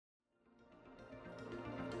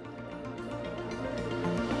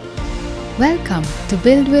Welcome to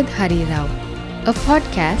Build with Hari Rao, a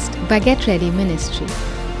podcast by Get Ready Ministry.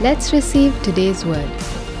 Let's receive today's word.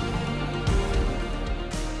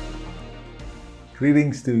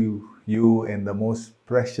 Greetings to you in the most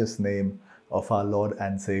precious name of our Lord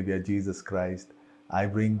and Savior Jesus Christ. I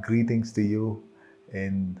bring greetings to you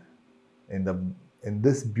in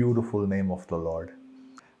this beautiful name of the Lord.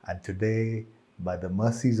 And today, by the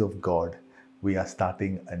mercies of God, we are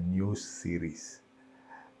starting a new series.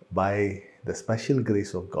 By the special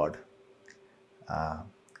grace of God,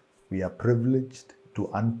 we are privileged to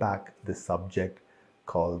unpack the subject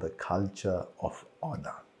called the culture of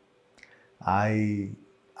honor. I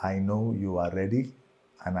know you are ready,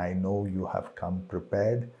 and I know you have come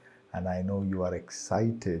prepared, and I know you are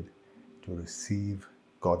excited to receive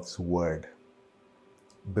God's word.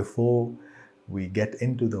 Before we get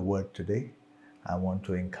into the word today, I want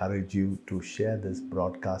to encourage you to share this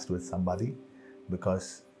broadcast with somebody,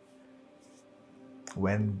 because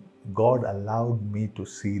when God allowed me to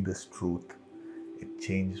see this truth, it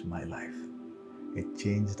changed my life. It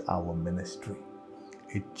changed our ministry.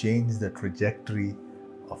 It changed the trajectory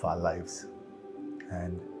of our lives.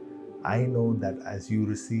 And I know that as you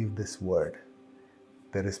receive this word,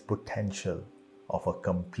 there is potential of a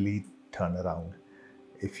complete turnaround.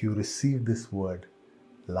 If you receive this word,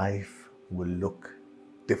 life will look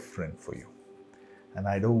different for you. And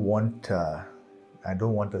I don't want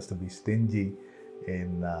us to be stingy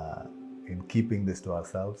in keeping this to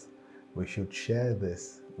ourselves. We should share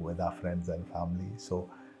this with our friends and family. So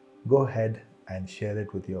go ahead and share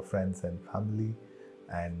it with your friends and family,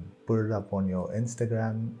 and put it up on your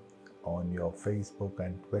Instagram, on your Facebook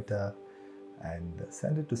and Twitter, and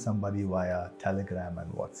send it to somebody via Telegram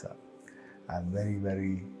and WhatsApp. I'm very,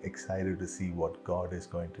 very excited to see what God is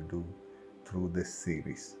going to do through this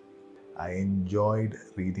series. I enjoyed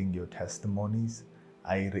reading your testimonies.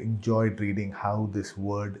 I enjoyed reading how this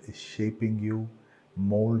word is shaping you,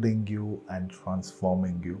 molding you, and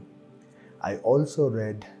transforming you. I also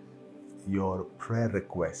read your prayer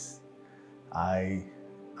requests. I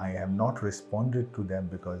have not responded to them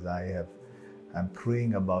because I'm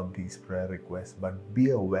praying about these prayer requests, but be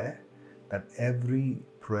aware that every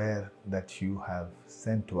prayer that you have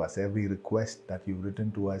sent to us, every request that you've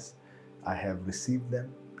written to us, I have received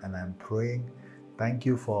them and I'm praying. Thank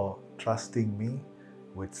you for trusting me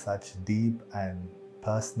with such deep and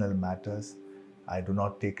personal matters. I do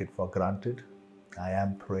not take it for granted. I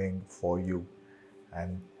am praying for you.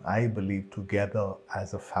 And I believe together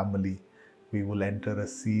as a family, we will enter a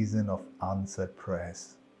season of answered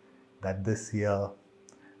prayers. That this year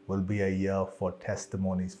will be a year for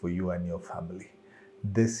testimonies for you and your family.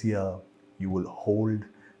 This year, you will hold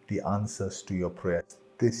the answers to your prayers.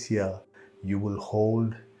 This year, you will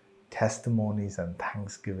hold testimonies and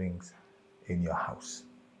thanksgivings in your house.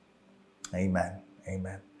 Amen.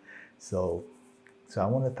 Amen. So I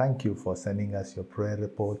want to thank you for sending us your prayer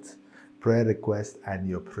reports, prayer requests, and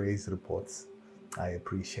your praise reports. I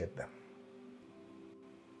appreciate them.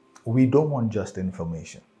 We don't want just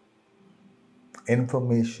information.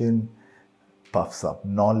 Information puffs up.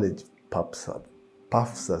 Knowledge puffs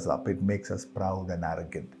us up. It makes us proud and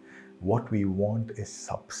arrogant. What we want is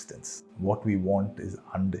substance. What we want is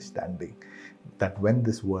understanding. That when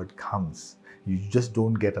this word comes, you just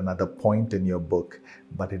don't get another point in your book,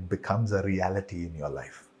 but it becomes a reality in your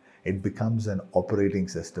life. It becomes an operating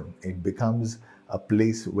system. It becomes a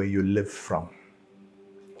place where you live from.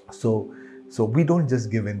 So we don't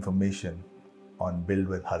just give information on Build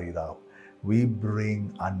with Hari Rao. We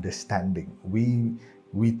bring understanding.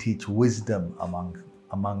 We teach wisdom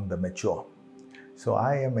among the mature. So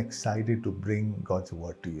I am excited to bring God's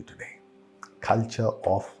word to you today. Culture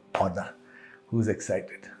of honor. Who's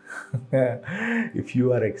excited? If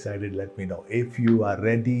you are excited, let me know. If you are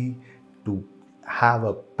ready to have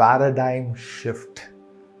a paradigm shift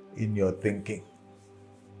in your thinking,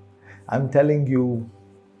 I'm telling you,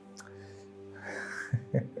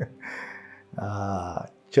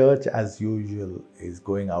 church as usual is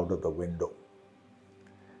going out of the window.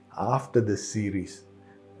 After this series,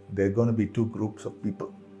 there are going to be two groups of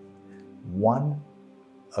people. One,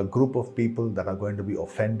 a group of people that are going to be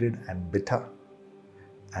offended and bitter,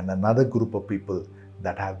 and another group of people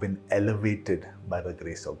that have been elevated by the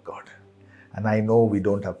grace of God. And I know we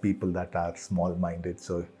don't have people that are small-minded,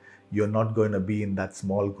 so you're not going to be in that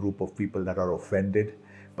small group of people that are offended,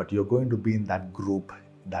 but you're going to be in that group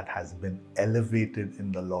that has been elevated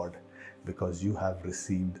in the Lord because you have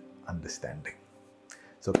received understanding.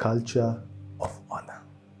 So, culture of honor.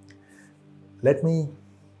 Let me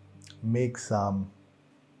make some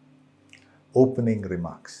opening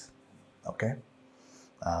remarks, okay?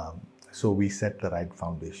 So we set the right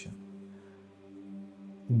foundation.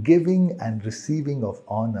 Giving and receiving of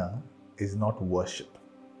honor is not worship.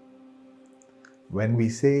 When we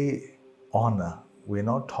say honor, we're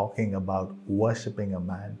not talking about worshiping a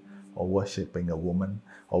man or worshiping a woman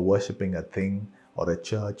or worshiping a thing or a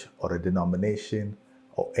church or a denomination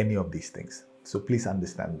or any of these things. So please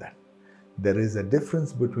understand that. There is a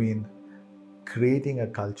difference between creating a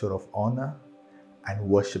culture of honor and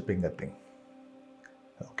worshiping a thing.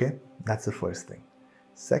 Okay, that's the first thing.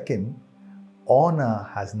 Second, honor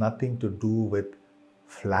has nothing to do with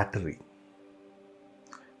flattery.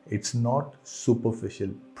 It's not superficial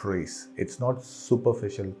praise. It's not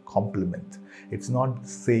superficial compliment. It's not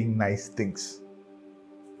saying nice things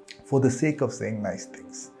for the sake of saying nice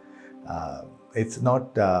things. It's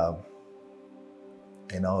not,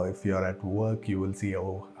 if you're at work, you will see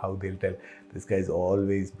how they'll tell, this guy is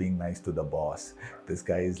always being nice to the boss. This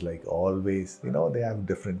guy is like always, they have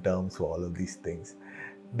different terms for all of these things.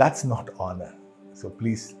 That's not honor. So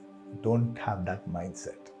please don't have that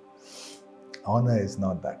mindset. Honor is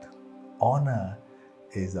not that. Honor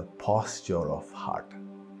is a posture of heart.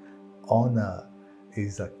 Honor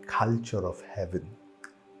is a culture of heaven.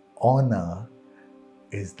 Honor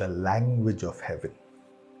is the language of heaven.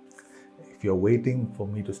 If you're waiting for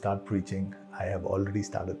me to start preaching, I have already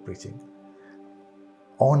started preaching.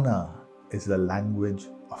 Honor is the language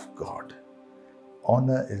of God.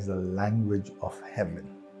 Honor is the language of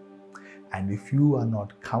heaven. And if you are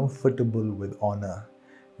not comfortable with honor,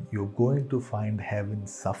 you're going to find heaven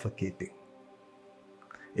suffocating.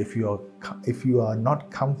 If you are not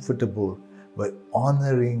comfortable with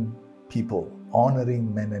honoring people,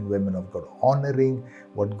 honoring men and women of God, honoring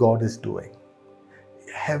what God is doing,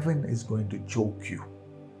 heaven is going to choke you,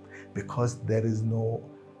 because there is no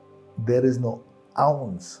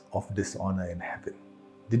ounce of dishonor in heaven.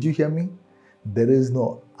 Did you hear me? There is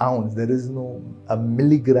no ounce, there is no a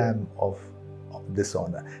milligram of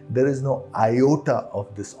dishonor. There is no iota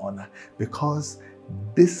of dishonor, because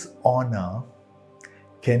dishonor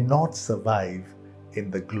cannot survive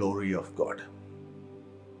in the glory of God.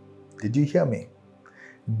 Did you hear me?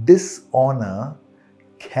 Dishonor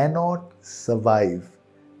cannot survive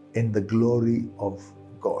in the glory of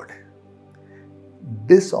God.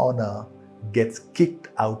 Dishonor gets kicked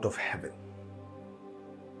out of heaven.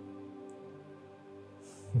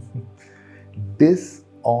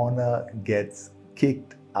 Dishonor gets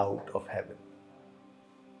kicked out of heaven.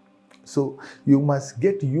 So you must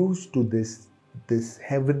get used to this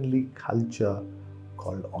heavenly culture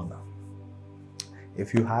called honor.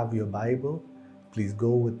 If you have your Bible, please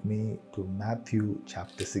go with me to Matthew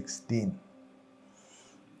chapter 16.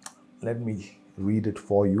 Let me read it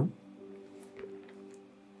for you.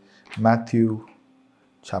 Matthew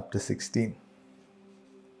chapter 16.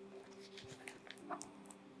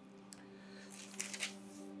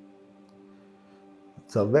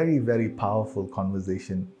 It's a very, very powerful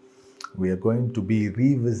conversation. We are going to be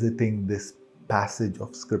revisiting this passage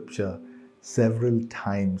of scripture several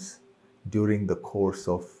times during the course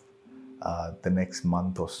of the next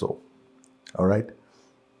month or so. All right.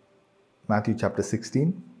 Matthew chapter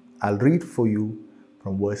 16. I'll read for you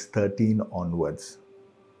from verse 13 onwards.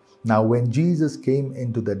 Now, when Jesus came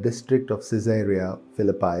into the district of Caesarea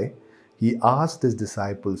Philippi, he asked his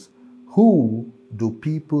disciples, "Who do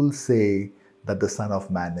people say that the Son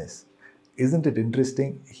of Man is?" Isn't it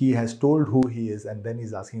interesting? He has told who he is, and then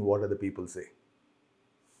he's asking, what do the people say?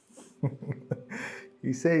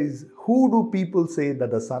 He says, who do people say that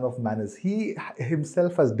the Son of Man is? He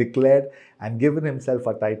himself has declared and given himself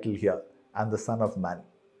a title here, and the Son of Man.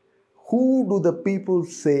 Who do the people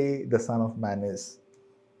say the Son of Man is?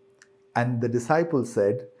 And the disciples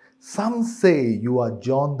said, some say you are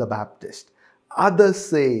John the Baptist, others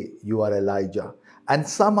say you are Elijah, and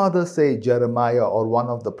some others say Jeremiah or one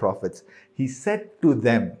of the prophets. He said to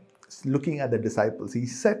them, looking at the disciples, he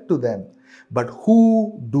said to them, but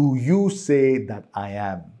who do you say that I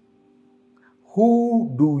am?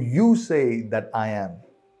 Who do you say that I am?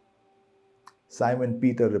 Simon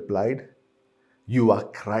Peter replied, you are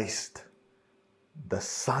Christ, the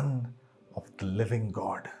Son of the living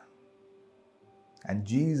God. And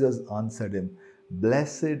Jesus answered him,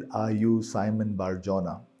 blessed are you, Simon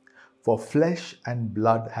Bar-Jonah, for flesh and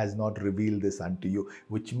blood has not revealed this unto you,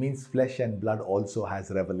 which means flesh and blood also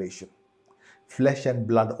has revelation. Flesh and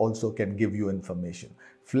blood also can give you information.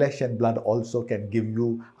 Flesh and blood also can give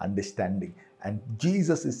you understanding. And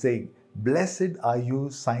Jesus is saying, blessed are you,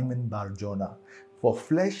 Simon Bar-Jonah, for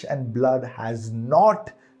flesh and blood has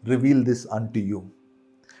not revealed this unto you,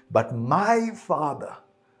 but my Father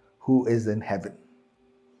who is in heaven.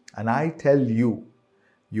 And I tell you,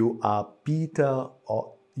 you are Peter,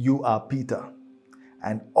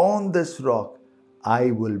 and on this rock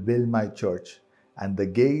I will build my church, and the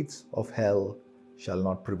gates of hell shall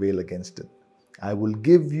not prevail against it. I will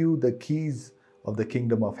give you the keys of the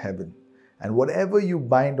kingdom of heaven. And whatever you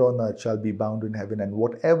bind on earth shall be bound in heaven, and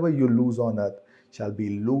whatever you loose on earth shall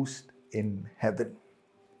be loosed in heaven.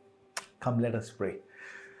 Come, let us pray.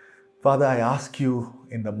 Father, I ask you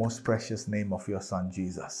in the most precious name of your Son,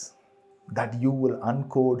 Jesus, that you will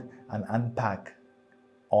uncode and unpack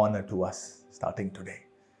honor to us starting today.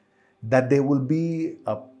 That there will be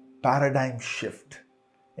a paradigm shift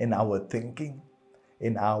in our thinking,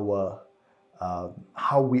 in our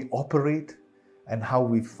how we operate and how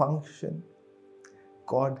we function.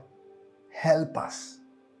 God, help us,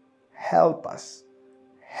 help us,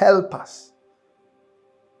 help us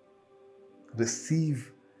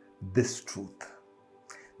receive this truth.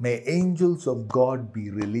 May angels of God be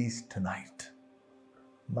released tonight.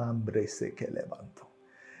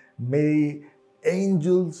 May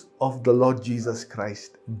angels of the Lord Jesus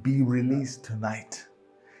Christ be released tonight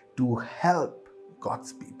to help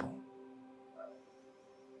God's people.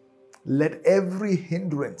 Let every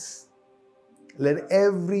hindrance, let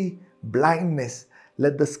every blindness,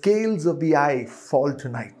 let the scales of the eye fall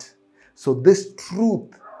tonight, so this truth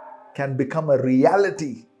can become a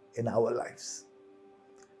reality in our lives.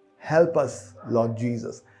 Help us, Lord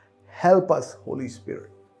Jesus. Help us, Holy Spirit.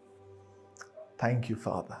 Thank you,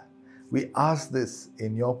 Father. We ask this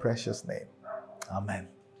in your precious name. Amen.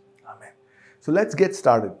 Amen. So let's get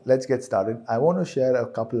started. I want to share a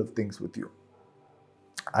couple of things with you.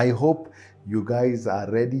 I hope you guys are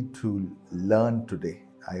ready to learn today.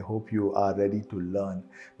 I hope you are ready to learn,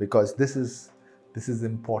 because this is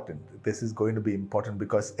important. This is going to be important,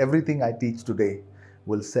 because everything I teach today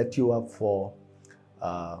will set you up for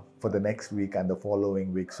the next week and the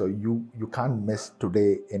following week. So you can't miss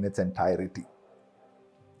today in its entirety.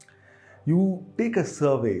 You take a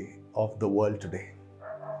survey of the world today.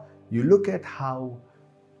 You look at how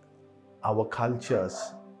our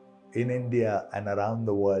cultures in India and around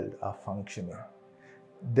the world are functioning.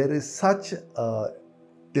 There is such a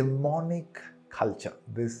demonic culture.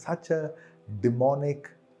 There's such a demonic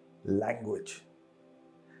language.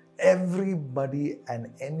 Everybody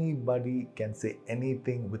and anybody can say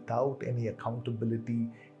anything without any accountability,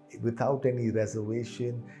 without any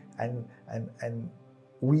reservation, and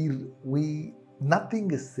we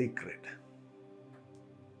nothing is sacred.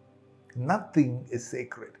 Nothing is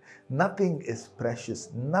sacred. Nothing is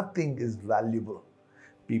precious. Nothing is valuable.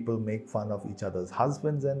 People make fun of each other's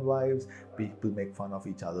husbands and wives. People make fun of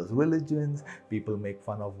each other's religions. People make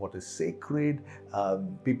fun of what is sacred.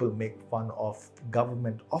 People make fun of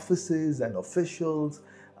government offices and officials.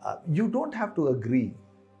 You don't have to agree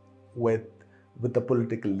with a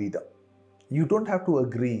political leader. You don't have to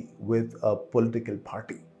agree with a political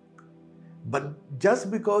party. But just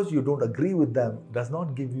because you don't agree with them does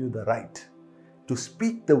not give you the right to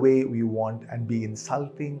speak the way you want and be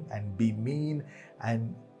insulting and be mean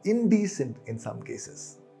and indecent in some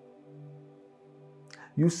cases.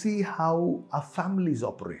 You see how our families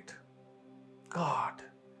operate. God.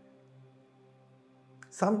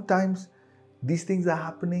 Sometimes these things are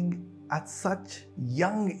happening at such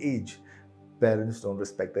young age. Parents don't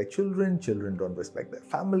respect their children, children don't respect their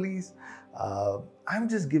families. I'm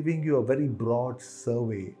just giving you a very broad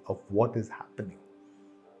survey of what is happening.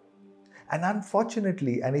 And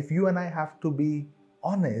unfortunately, and if you and I have to be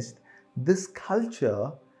honest, this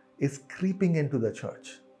culture is creeping into the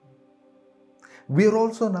church. We are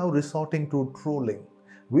also now resorting to trolling.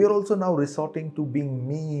 We are also now resorting to being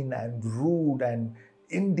mean and rude and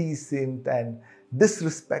indecent and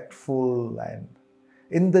disrespectful, and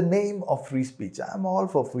in the name of free speech. I'm all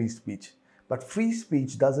for free speech. But free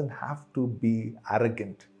speech doesn't have to be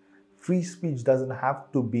arrogant. Free speech doesn't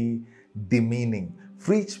have to be demeaning.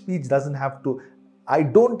 Free speech doesn't have to, I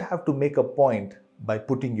don't have to make a point by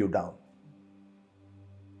putting you down.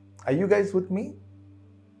 Are you guys with me?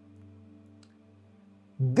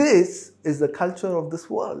 This is the culture of this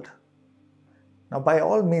world. Now, by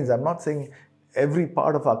all means, I'm not saying every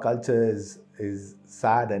part of our culture is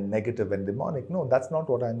sad and negative and demonic. No, that's not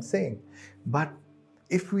what I'm saying. But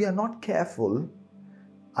if we are not careful,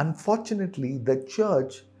 unfortunately, the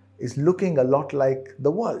church is looking a lot like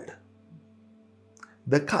the world.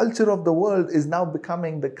 The culture of the world is now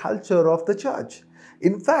becoming the culture of the church.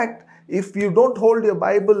 In fact, if you don't hold your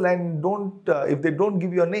Bible and if they don't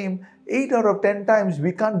give your name, 8 out of 10 times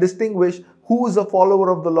we can't distinguish who is a follower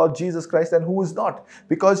of the Lord Jesus Christ and who is not.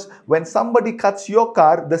 Because when somebody cuts your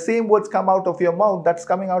car, the same words come out of your mouth that's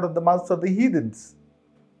coming out of the mouths of the heathens.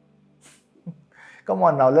 Come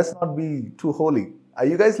on now, let's not be too holy. Are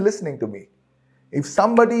you guys listening to me? If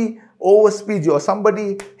somebody overspeeds you, or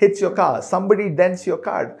somebody hits your car, somebody dents your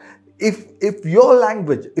car, if your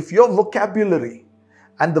language, if your vocabulary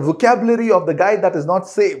and the vocabulary of the guy that is not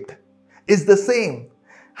saved is the same,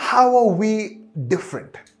 how are we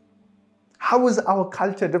different? How is our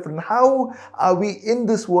culture different? How are we in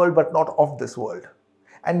this world but not of this world?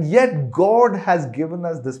 And yet God has given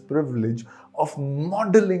us this privilege of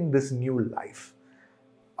modeling this new life.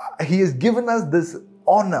 He has given us this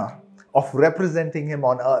honor of representing Him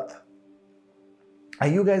on earth. Are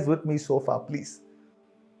you guys with me so far, please?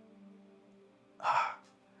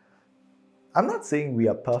 I'm not saying we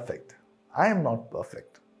are perfect. I am not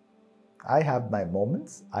perfect. I have my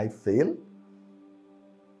moments. I fail.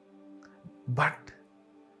 But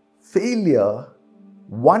failure,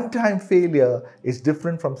 one-time failure, is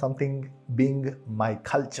different from something being my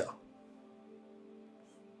culture.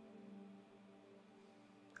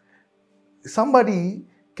 Somebody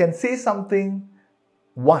can say something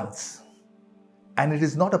once and it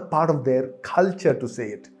is not a part of their culture to say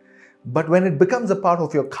it. But when it becomes a part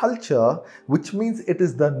of your culture, which means it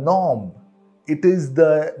is the norm, it is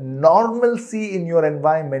the normalcy in your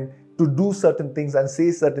environment to do certain things and say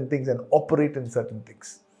certain things and operate in certain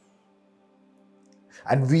things.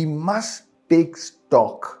 And we must take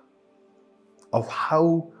stock of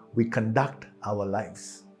how we conduct our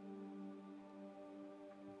lives.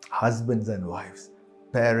 Husbands and wives,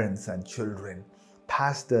 parents and children,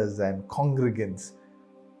 pastors and congregants,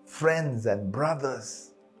 friends and brothers.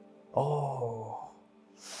 Oh,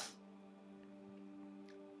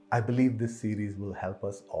 I believe this series will help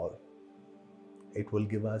us all. It will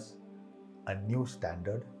give us a new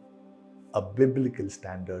standard, a biblical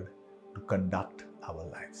standard to conduct our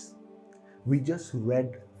lives. We just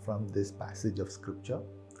read from this passage of scripture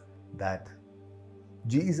that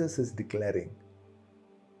Jesus is declaring,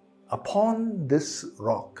 upon this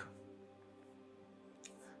rock.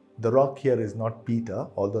 The rock here is not Peter,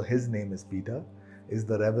 although his name is Peter, is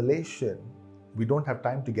the revelation. We don't have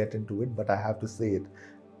time to get into it, but I have to say it.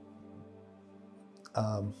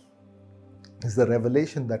 Is the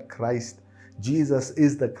revelation that Jesus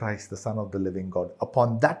is the Christ, the Son of the living God.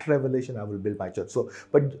 Upon that revelation, I will build my church. So,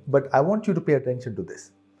 but I want you to pay attention to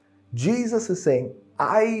this. Jesus is saying,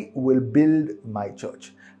 I will build my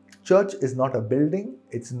church. Church is not a building.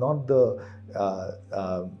 It's not the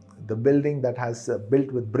building that has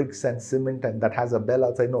built with bricks and cement and that has a bell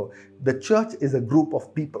outside. No, the church is a group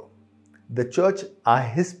of people. The church are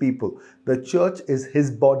His people. The church is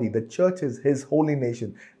His body. The church is His holy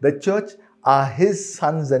nation. The church are His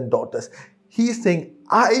sons and daughters. He is saying,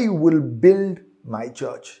 I will build my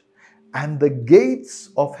church, and the gates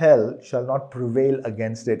of hell shall not prevail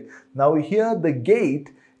against it. Now here the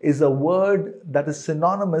gate is a word that is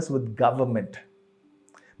synonymous with government.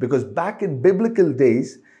 Because back in biblical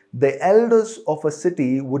days, the elders of a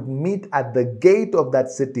city would meet at the gate of that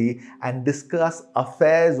city and discuss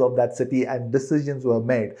affairs of that city, and decisions were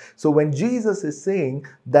made. So when Jesus is saying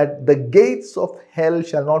that the gates of hell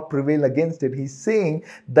shall not prevail against it, He's saying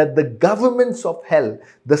that the governments of hell,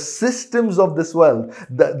 the systems of this world,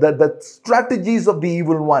 the strategies of the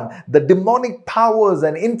evil one, the demonic powers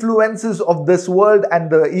and influences of this world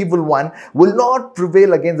and the evil one will not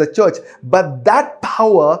prevail against the church. But that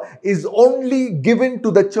power is only given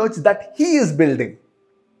to the church that He is building.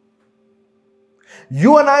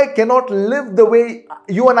 You and I cannot live the way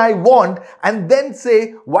you and I want and then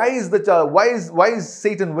say, why is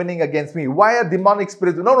Satan winning against me? Why are demonic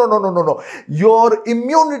spirits? No. Your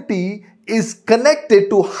immunity is connected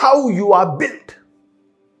to how you are built.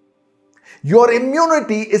 Your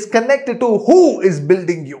immunity is connected to who is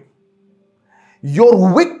building you.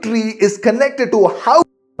 Your victory is connected to how you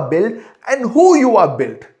are built and who you are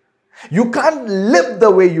built. You can't live the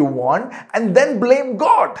way you want and then blame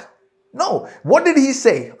God. No. What did He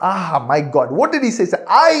say? My God. What did He say? He said,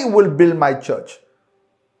 I will build my church.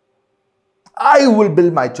 I will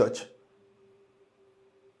build my church.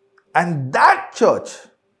 And that church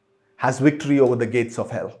has victory over the gates of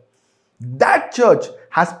hell. That church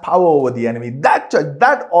has power over the enemy. That church,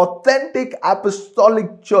 that authentic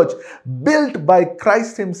apostolic church built by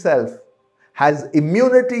Christ Himself, has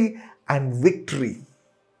immunity and victory.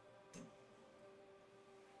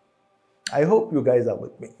 I hope you guys are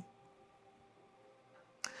with me.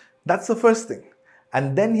 That's the first thing.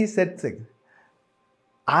 And then He said,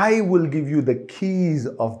 I will give you the keys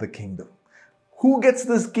of the kingdom. Who gets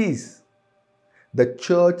these keys? The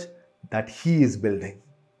church that He is building.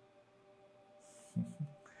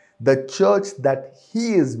 The church that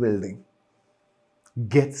He is building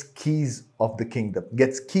gets keys of the kingdom,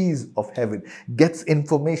 gets keys of heaven, gets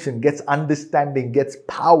information, gets understanding, gets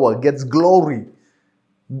power, gets glory.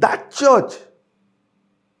 That church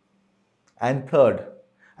And third,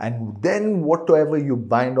 and then whatsoever you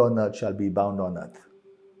bind on earth shall be bound on earth.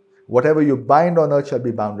 Whatever you bind on earth shall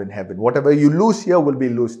be bound in heaven. Whatever you loose here will be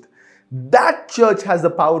loosed. That church has the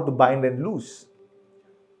power to bind and loose.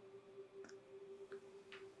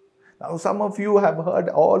 Now, some of you have heard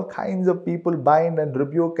all kinds of people bind and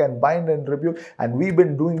rebuke, and we've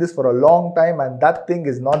been doing this for a long time, and that thing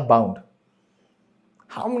is not bound.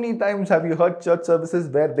 How many times have you heard church services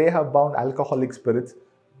where they have bound alcoholic spirits?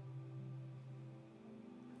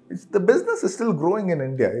 The business is still growing in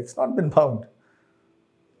India. It's not been bound.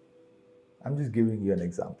 I'm just giving you an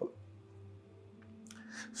example.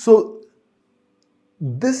 So,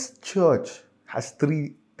 this church has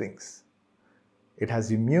three things. It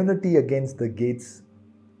has immunity against the gates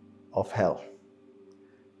of hell.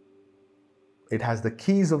 It has the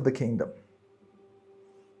keys of the kingdom.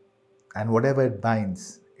 And whatever it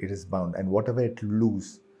binds, it is bound. And whatever it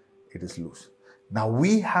loose, it is loose. Now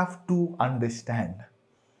we have to understand,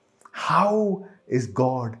 how is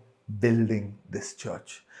God building this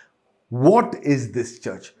church? What is this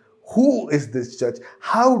church? Who is this church?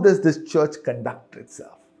 How does this church conduct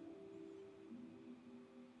itself?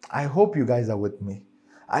 I hope you guys are with me.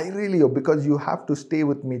 I really hope, because you have to stay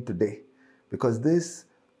with me today, because this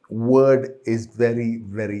word is very,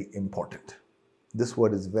 very important. This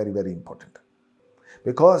word is very, very important.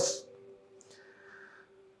 Because,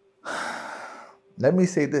 let me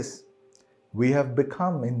say this, we have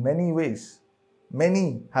become, in many ways,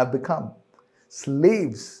 many have become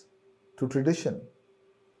slaves to tradition,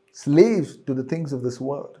 slaves to the things of this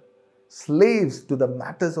world, slaves to the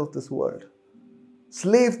matters of this world,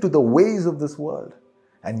 slaves to the ways of this world.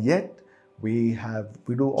 And yet, we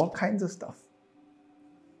do all kinds of stuff.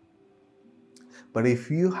 But if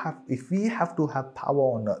we have to have power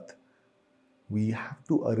on earth, we have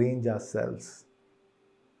to arrange ourselves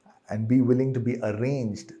and be willing to be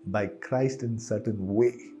arranged by Christ in a certain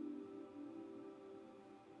way.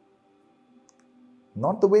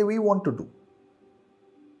 Not the way we want to do.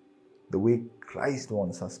 The way Christ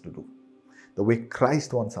wants us to do. The way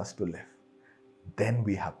Christ wants us to live. Then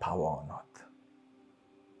we have power on earth.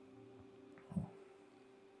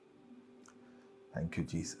 Thank you,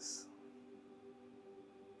 Jesus.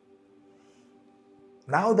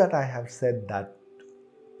 Now that I have said that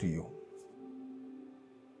to you,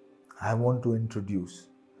 I want to introduce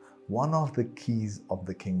one of the keys of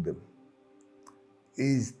the kingdom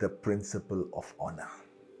is the principle of honor.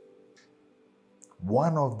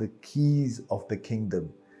 One of the keys of the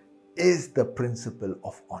kingdom is the principle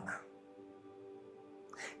of honor.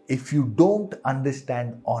 If you don't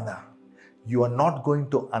understand honor, you are not going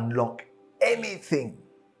to unlock anything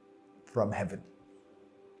from heaven.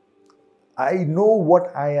 I know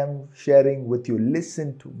what I am sharing with you.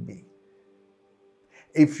 Listen to me.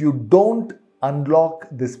 If you don't unlock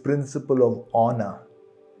this principle of honor,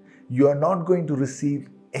 you are not going to receive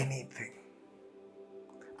anything.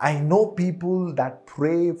 I know people that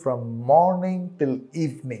pray from morning till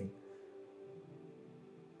evening,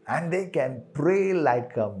 and they can pray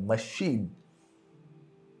like a machine.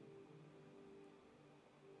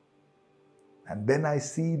 And then I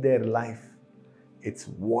see their life, it's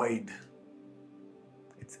void.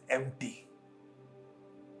 It's empty.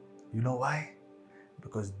 You know why?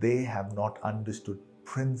 Because they have not understood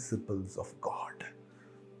principles of God.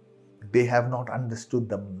 They have not understood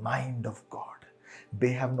the mind of God.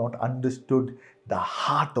 They have not understood the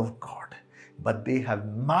heart of God. But they have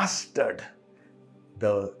mastered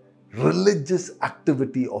the religious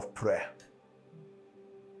activity of prayer.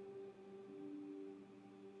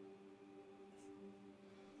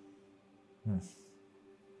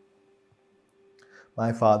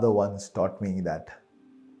 My father once taught me that.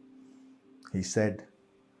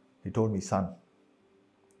 He told me, son,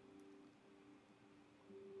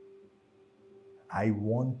 I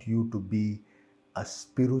want you to be a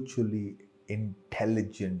spiritually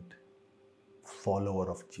intelligent follower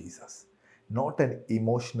of Jesus. Not an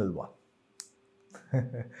emotional one.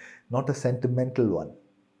 Not a sentimental one.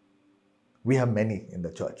 We have many in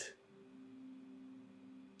the church.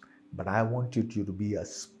 But I want you to be a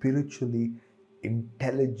spiritually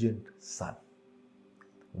intelligent son.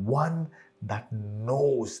 One that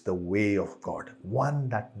knows the way of God. One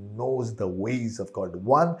that knows the ways of God.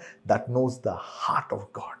 One that knows the heart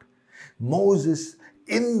of God. Moses,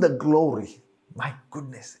 in the glory, my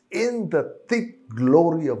goodness, in the thick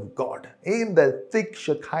glory of God, in the thick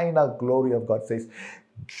Shekinah glory of God, says,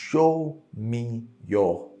 show me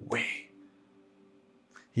your way.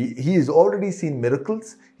 He has already seen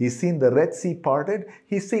miracles. He's seen the Red Sea parted.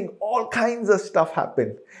 He's seen all kinds of stuff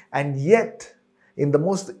happen. And yet, in the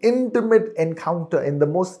most intimate encounter, in the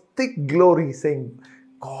most thick glory, he's saying,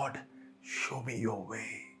 God, Show me your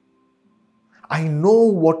way. I know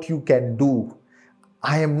what you can do.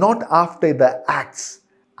 I am not after the acts.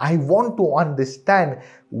 I want to understand,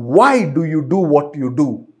 why do you do what you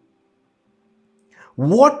do?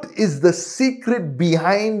 What is the secret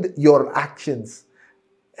behind your actions?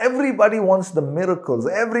 Everybody wants the miracles.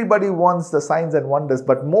 Everybody wants the signs and wonders.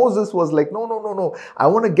 But Moses was like, no, no, no, no. I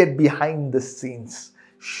want to get behind the scenes.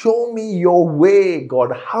 Show me your way,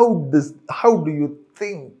 God. How do you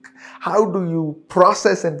think? How do you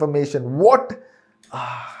process information? What?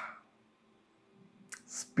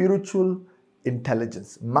 Spiritual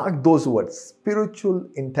intelligence. Mark those words. Spiritual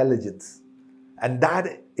intelligence. And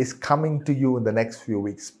that is coming to you in the next few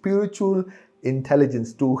weeks. Spiritual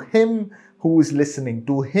intelligence, to him who is listening,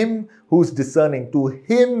 to him who is discerning, to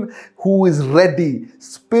him who is ready.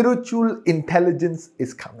 Spiritual intelligence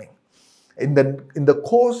is coming. In the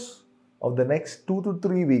course of the next 2 to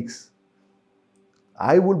 3 weeks,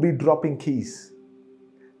 I will be dropping keys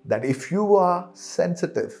that if you are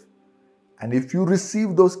sensitive and if you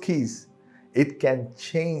receive those keys, it can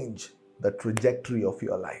change the trajectory of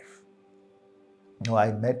your life.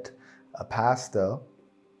 I met a pastor.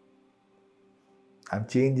 I'm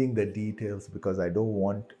changing the details because I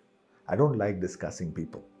don't like discussing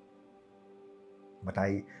people. But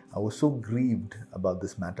I was so grieved about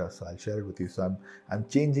this matter, so I'll share it with you. So I'm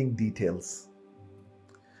changing details.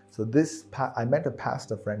 So I met a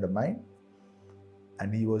pastor friend of mine,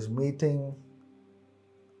 and he was meeting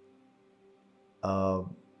a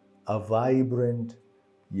vibrant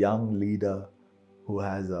young leader who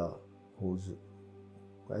has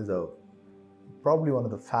probably one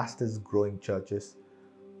of the fastest growing churches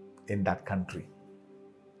in that country.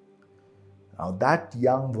 Now, that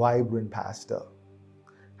young, vibrant pastor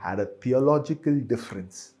had a theological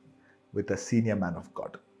difference with a senior man of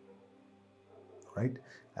God, right?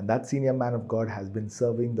 And that senior man of God has been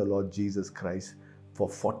serving the Lord Jesus Christ for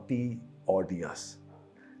 40 odd years.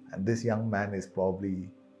 And this young man is probably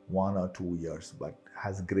 1 or 2 years, but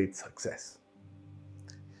has great success.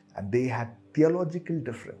 And they had theological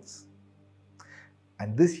difference.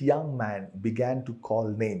 And this young man began to call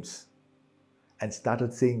names and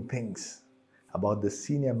started saying things about the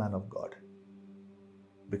senior man of God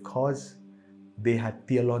because they had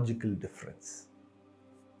theological difference.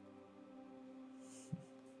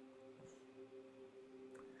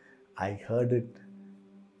 I heard it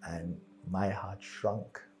and my heart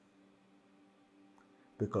shrunk,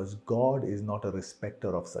 because God is not a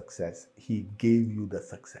respecter of success. He gave you the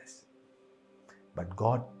success. But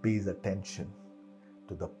God pays attention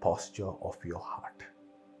to the posture of your heart.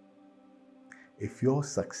 If your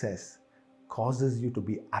success causes you to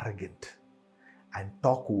be arrogant and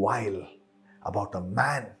talk vile about a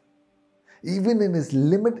man, even in his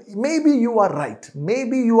limit, maybe you are right.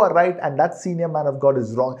 Maybe you are right and that senior man of God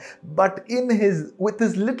is wrong. But with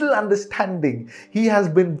his little understanding, he has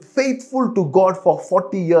been faithful to God for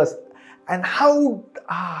 40 years. And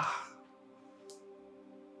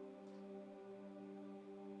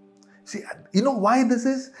See, you know why this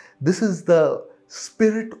is? This is the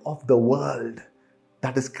spirit of the world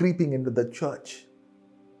that is creeping into the church,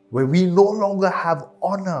 where we no longer have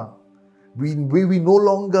honor. We no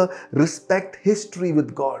longer respect history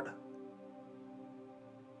with God.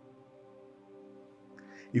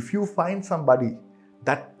 If you find somebody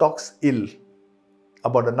that talks ill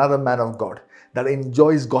about another man of God, that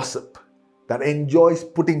enjoys gossip, that enjoys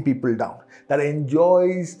putting people down, that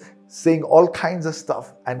enjoys saying all kinds of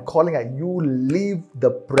stuff and calling out, you leave the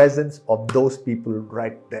presence of those people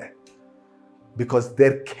right there. Because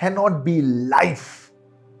there cannot be life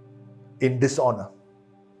in dishonor.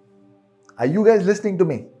 Are you guys listening to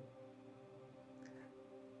me?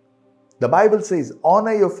 The Bible says,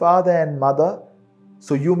 honor your father and mother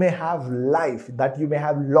so you may have life, that you may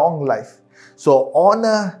have long life. So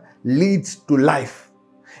honor leads to life.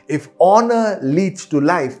 If honor leads to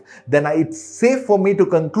life, then it's safe for me to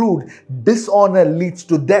conclude dishonor leads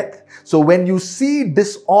to death. So when you see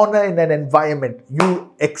dishonor in an environment,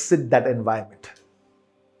 you exit that environment.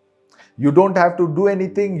 You don't have to do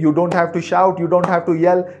anything. You don't have to shout. You don't have to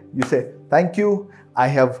yell. You say, thank you. I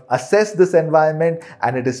have assessed this environment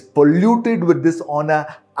and it is polluted with dishonor.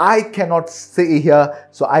 I cannot stay here,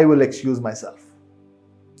 so I will excuse myself.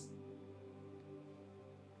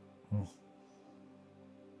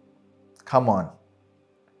 Come on.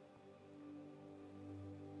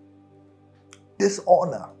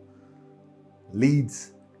 Dishonor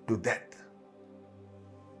leads to death.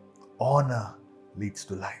 Honor leads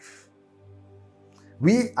to life.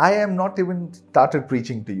 I am not even started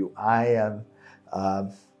preaching to you. I am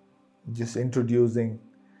just introducing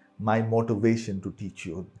my motivation to teach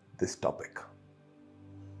you this topic.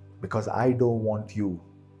 because I don't want you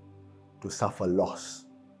to suffer loss.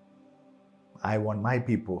 I want my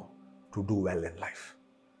people to do well in life.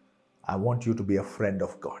 I want you to be a friend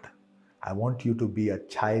of God. I want you to be a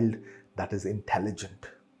child that is intelligent.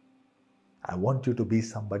 I want you to be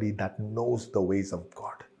somebody that knows the ways of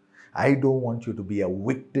God. I don't want you to be a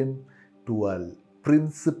victim to a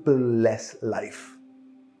principle-less life.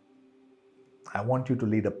 I want you to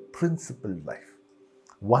lead a principled life,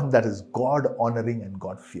 one that is God-honoring and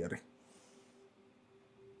God-fearing.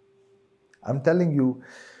 I'm telling you,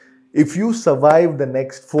 if you survive the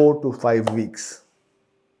next 4 to 5 weeks,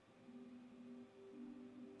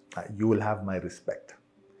 you will have my respect.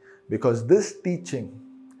 Because this teaching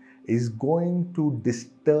is going to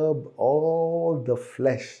disturb all the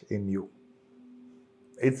flesh in you.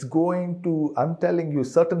 It's going to, I'm telling you,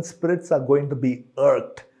 certain spirits are going to be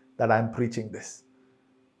irked that I'm preaching this.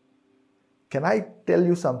 Can I tell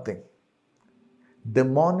you something?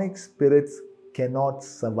 Demonic spirits cannot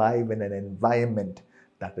survive in an environment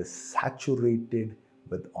that is saturated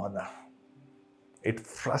with honor. It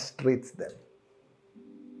frustrates them.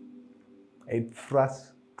 It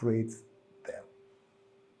frustrates them.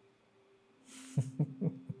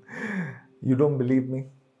 You don't believe me?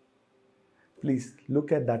 Please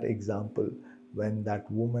look at that example when that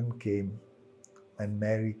woman came, when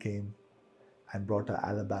Mary came and brought an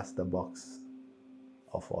alabaster box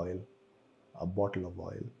of oil, a bottle of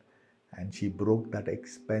oil, and she broke that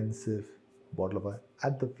expensive bottle of oil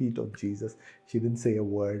at the feet of Jesus. She didn't say a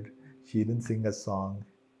word. She didn't sing a song.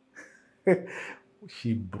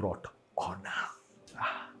 She brought honor.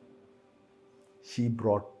 She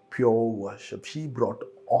brought pure worship. She brought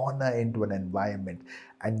honor into an environment.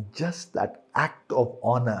 And just that act of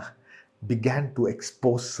honor began to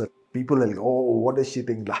expose her. People are like, oh, what is she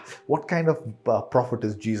thinking? What kind of prophet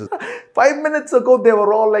is Jesus? 5 minutes ago, they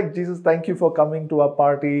were all like, Jesus, thank you for coming to our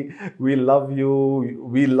party. We love you.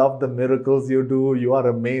 We love the miracles you do. You are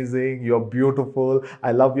amazing. You're beautiful.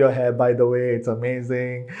 I love your hair, by the way. It's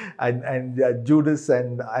amazing. And Judas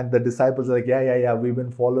and the disciples are like, yeah. We've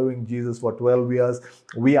been following Jesus for 12 years.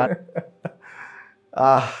 We are...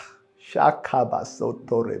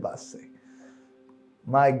 Shakabasotorebase.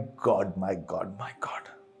 My God, my God, my God.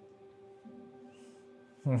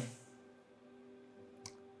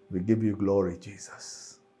 We give you glory,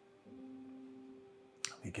 Jesus.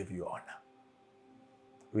 We give you honor.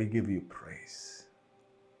 We give you praise.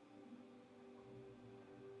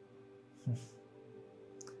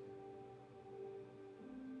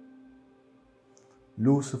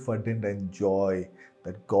 Lucifer didn't enjoy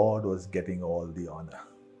that God was getting all the honor.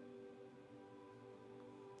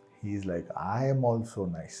 He's like, I am also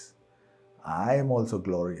nice. I am also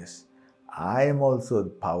glorious. I am also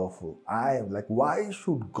powerful. I am like, why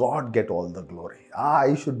should God get all the glory?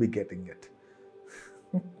 I should be getting it.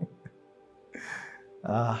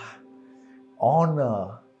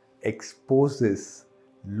 Honor exposes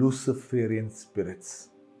Luciferian spirits.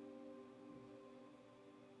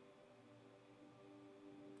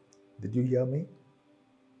 Did you hear me?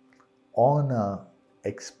 Honor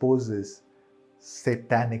exposes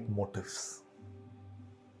satanic motives.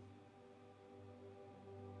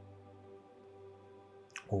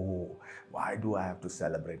 Oh, why do I have to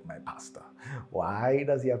celebrate my pastor? Why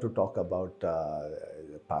does he have to talk about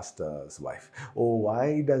pastor's wife? Oh,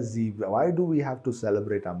 why do we have to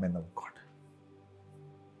celebrate our men of God?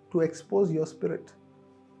 To expose your spirit.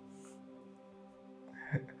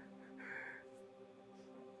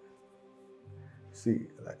 See,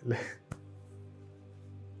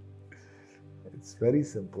 it's very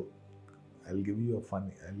simple. I'll give you a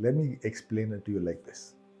funny, let me explain it to you like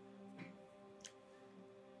this.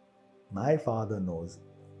 My father knows,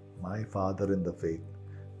 my father in the faith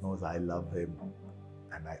knows I love him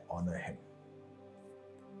and I honor him.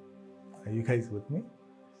 Are you guys with me?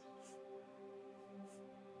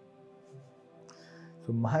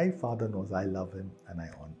 So my father knows I love him and I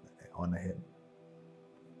honor him.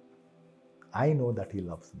 I know that he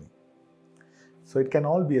loves me. So it can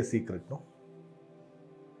all be a secret, no?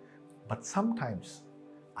 But sometimes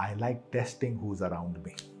I like testing who's around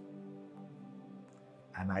me.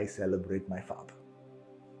 And I celebrate my father.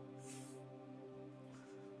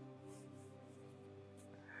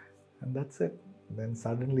 And that's it. Then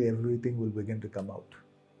suddenly everything will begin to come out.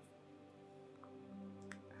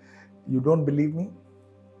 You don't believe me?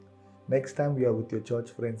 Next time you are with your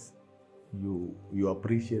church friends, you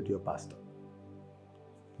appreciate your pastor.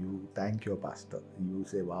 You thank your pastor. You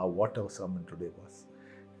say, wow, what a sermon today was.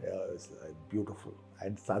 It's beautiful.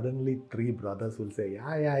 And suddenly 3 brothers will say,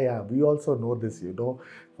 yeah, we also know this,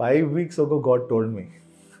 5 weeks ago God told me.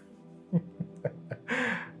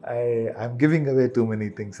 I'm giving away too many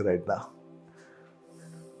things right now.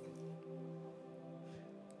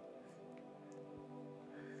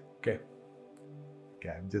 Okay. Okay,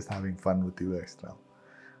 I'm just having fun with you guys now.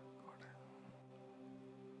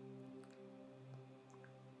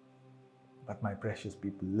 But my precious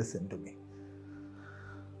people, listen to me.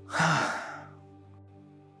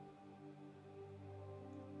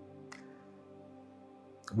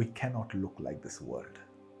 We cannot look like this world.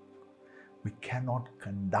 We cannot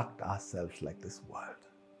conduct ourselves like this world.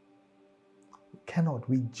 We cannot.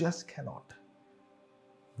 We just cannot.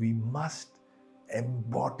 We must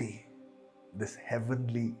embody this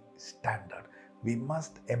heavenly standard. We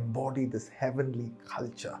must embody this heavenly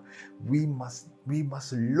culture. We must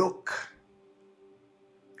look,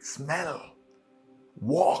 smell,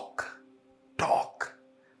 walk, talk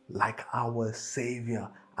like our Savior,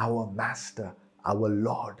 our Master, our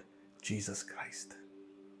Lord, Jesus Christ.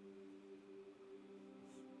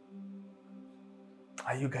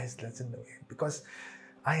 Are you guys listening to me? Because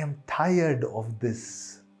I am tired of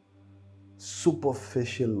this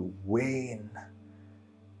superficial, vain,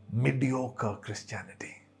 mediocre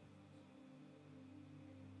Christianity.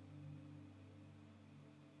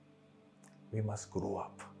 We must grow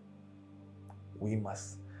up. We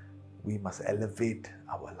must elevate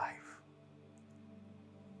our life.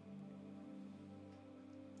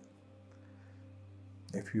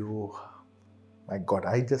 My God,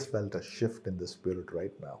 I just felt a shift in the spirit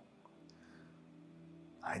right now.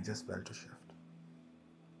 I just felt a shift.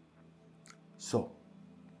 So,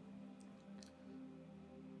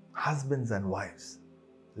 husbands and wives,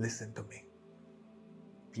 listen to me.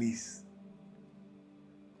 Please,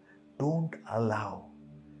 don't allow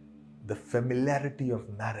the familiarity of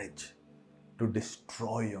marriage to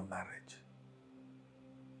destroy your marriage.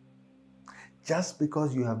 Just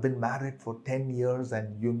because you have been married for 10 years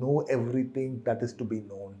and you know everything that is to be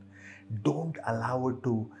known, don't allow it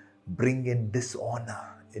to bring in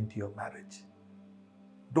dishonor into your marriage.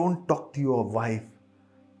 Don't talk to your wife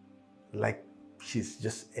like she's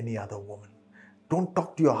just any other woman. Don't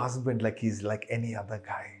talk to your husband like he's like any other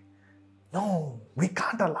guy. No, we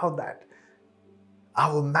can't allow that.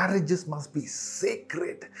 Our marriages must be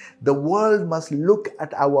sacred. The world must look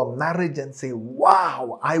at our marriage and say,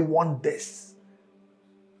 wow, I want this.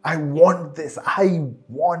 I want this. I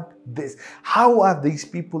want this. How are these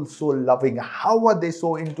people so loving? How are they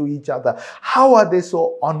so into each other? How are they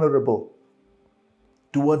so honorable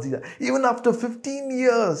towards each other? Even after 15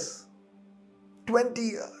 years, 20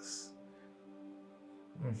 years.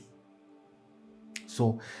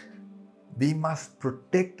 So, we must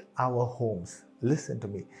protect our homes. Listen to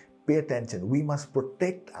me. Pay attention. We must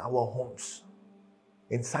protect our homes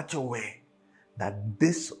in such a way that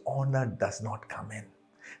dishonor does not come in.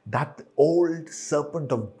 That old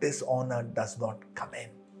serpent of dishonor does not come in.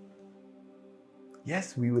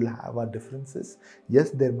 Yes, we will have our differences. Yes,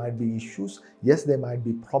 there might be issues. Yes, there might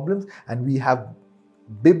be problems. And we have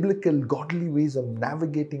biblical, godly ways of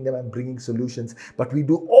navigating them and bringing solutions. But we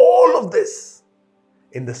do all of this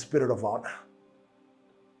in the spirit of honor.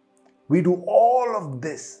 We do all of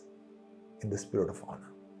this in the spirit of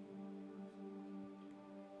honor.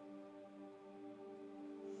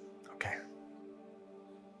 Okay.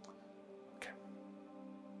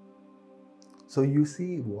 So you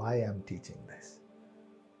see why I'm teaching this.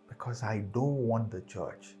 Because I don't want the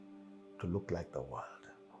church to look like the world.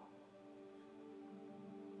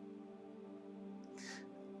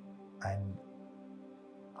 And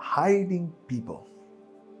hiding people.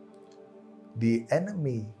 The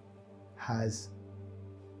enemy has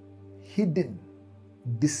hidden,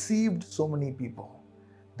 deceived so many people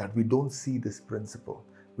that we don't see this principle.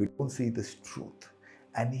 We don't see this truth.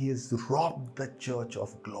 And he has robbed the church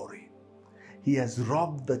of glory. He has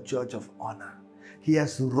robbed the church of honor. He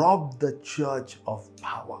has robbed the church of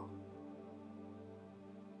power.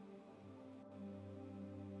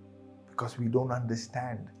 Because we don't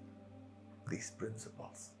understand these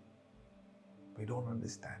principles. We don't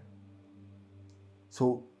understand.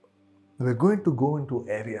 So, we're going to go into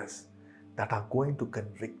areas that are going to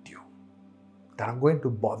convict you, that are going to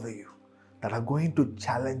bother you, that are going to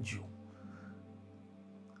challenge you.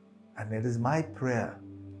 And it is my prayer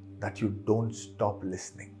that you don't stop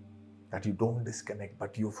listening, that you don't disconnect,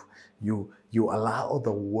 but you allow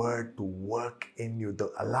the word to work in you,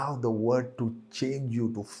 allow the word to change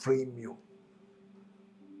you, to frame you.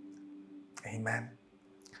 Amen.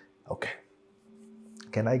 Okay.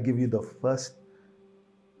 Can I give you the first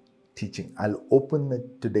teaching? I'll open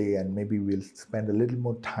it today and maybe we'll spend a little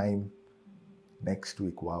more time next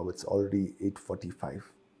week. Wow, it's already 8:45.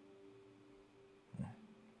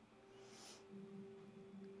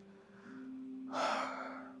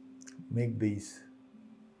 Make these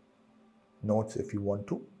notes if you want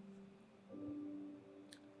to.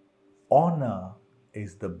 Honor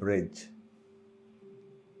is the bridge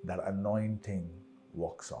that anointing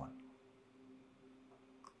walks on.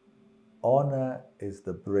 Honor is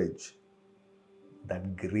the bridge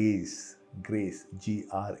that grace,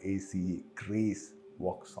 G-R-A-C-E, grace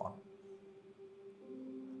walks on.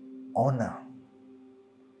 Honor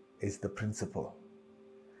is the principle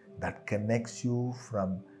that connects you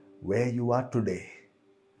from where you are today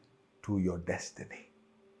to your destiny.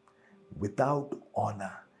 Without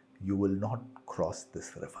honor, you will not cross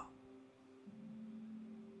this river.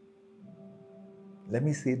 Let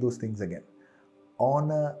me say those things again.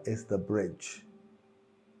 Honor is the bridge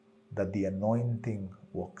that the anointing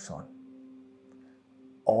walks on.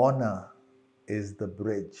 Honor is the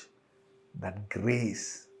bridge that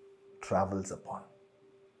grace travels upon.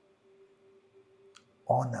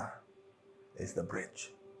 Honor is the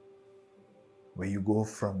bridge where you go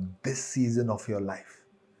from this season of your life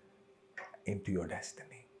into your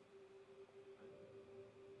destiny.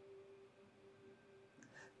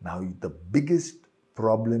 Now, the biggest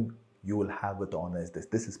problem you will have with honor is this.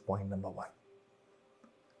 This is point number one.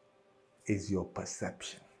 Is your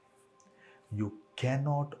perception. You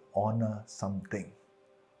cannot honor something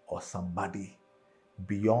or somebody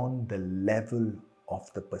beyond the level of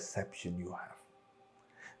the perception you have,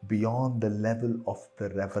 beyond the level of the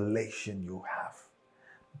revelation you have.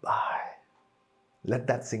 Let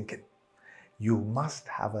that sink in. You must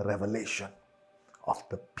have a revelation of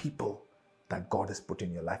the people that God has put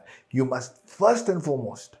in your life. You must first and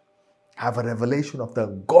foremost have a revelation of the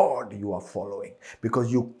God you are following,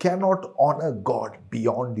 because you cannot honor God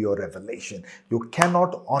beyond your revelation. You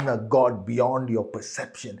cannot honor God beyond your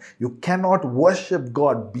perception. You cannot worship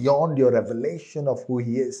God beyond your revelation of who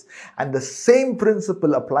He is. And the same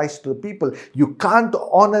principle applies to the people. You can't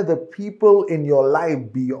honor the people in your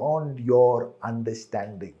life beyond your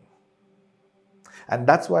understanding. And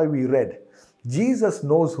that's why we read, Jesus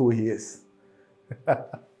knows who He is.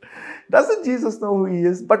 Doesn't Jesus know who He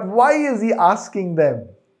is? But why is He asking them?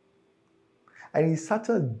 And He's such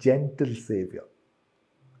a gentle Savior.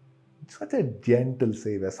 Such a gentle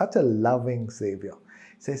Savior. Such a loving Savior.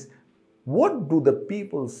 He says, what do the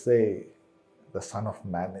people say the Son of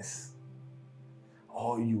Man is?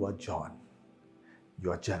 Oh, you are John.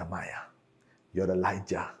 You are Jeremiah. You're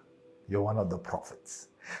Elijah. You're one of the prophets.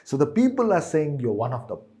 So the people are saying you're one of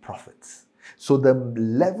the prophets. So the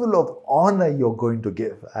level of honor you're going to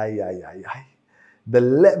give,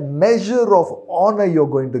 the measure of honor you're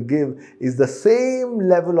going to give is the same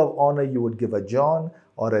level of honor you would give a John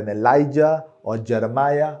or an Elijah or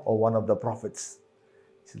Jeremiah or one of the prophets.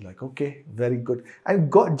 He's like, okay, very good.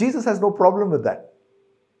 And Jesus has no problem with that.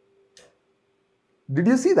 Did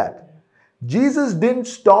you see that? Jesus didn't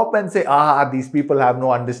stop and say, these people have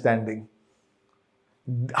no understanding.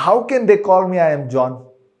 How can they call me I am John?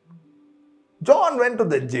 John went to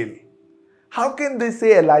the jail. How can they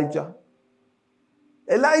say Elijah?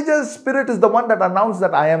 Elijah's spirit is the one that announced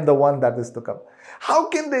that I am the one that is to come. How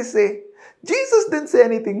can they say? Jesus didn't say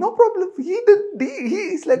anything. No problem.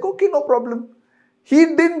 He's like, okay, no problem.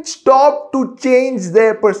 He didn't stop to change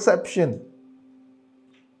their perception.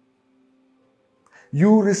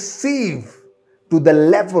 You receive to the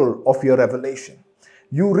level of your revelation.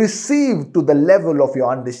 You receive to the level of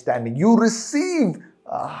your understanding. You receive.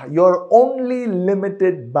 You're only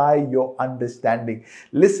limited by your understanding.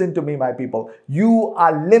 Listen to me, my people. You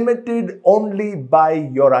are limited only by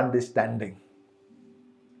your understanding.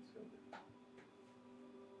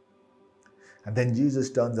 And then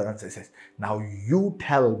Jesus turns around and says, now you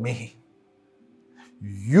tell me,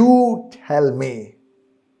 who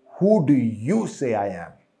do you say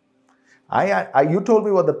I am? You told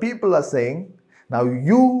me what the people are saying. Now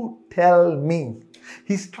you tell me.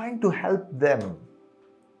 He's trying to help them.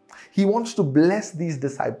 He wants to bless these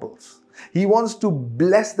disciples. He wants to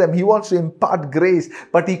bless them. He wants to impart grace,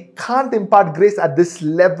 but he can't impart grace at this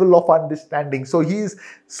level of understanding. So he's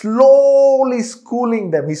slowly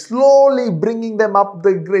schooling them. He's slowly bringing them up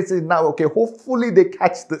the grace. Now, okay, hopefully they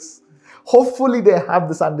catch this. Hopefully they have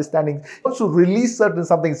this understanding. He wants to release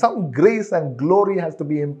something. Some grace and glory has to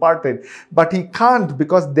be imparted. But he can't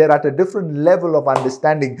because they're at a different level of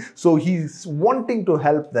understanding. So he's wanting to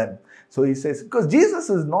help them. So he says, because Jesus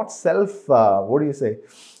is not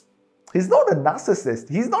He's not a narcissist.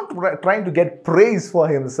 He's not trying to get praise for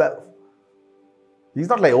himself. He's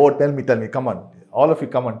not like, oh, tell me, come on. All of you,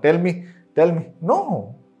 come on, tell me.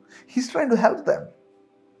 No, he's trying to help them.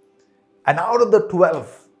 And out of the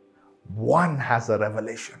 12, one has a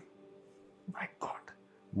revelation. My God,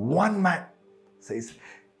 one man says,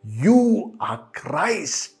 you are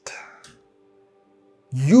Christ.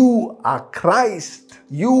 You are Christ.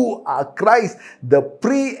 You are Christ, the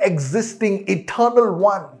pre-existing eternal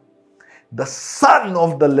one, the Son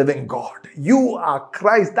of the living God. You are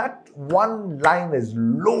Christ. That one line is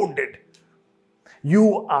loaded.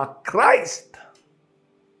 You are Christ,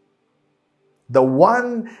 the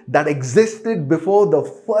one that existed before the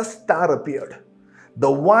first star appeared,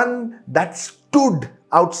 the one that stood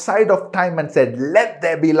outside of time and said, "Let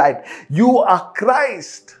there be light." You are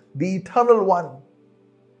Christ, the eternal one,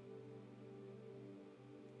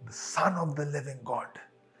 the Son of the living God.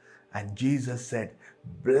 And Jesus said,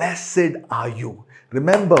 "Blessed are you."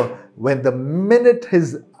 Remember, when the minute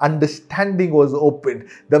his understanding was opened,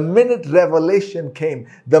 the minute revelation came,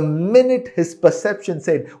 the minute his perception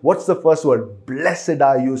said, what's the first word? "Blessed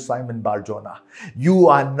are you, Simon Bar-Jonah. You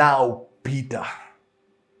are now Peter."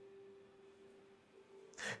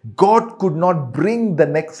 God could not bring the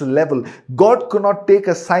next level. God could not take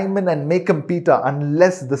a Simon and make him Peter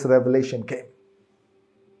unless this revelation came.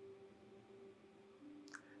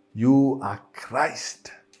 You are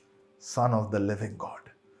Christ, Son of the living God.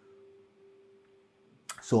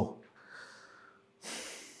 So,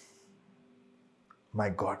 my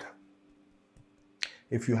God,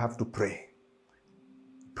 if you have to pray,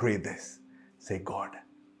 pray this. Say, "God,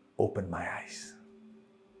 open my eyes."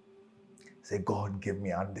 Say, "God, give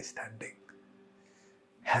me understanding.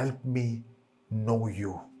 Help me know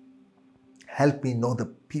you. Help me know the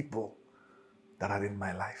people that are in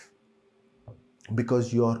my life."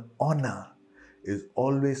 Because your honor is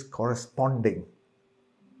always corresponding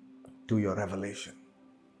to your revelation.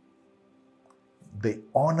 The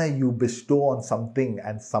honor you bestow on something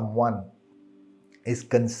and someone is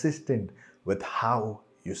consistent with how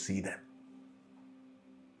you see them.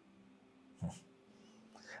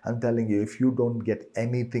 I'm telling you, if you don't get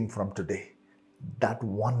anything from today, that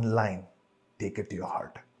one line, take it to your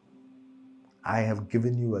heart. I have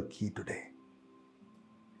given you a key today.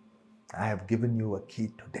 I have given you a key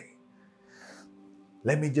today.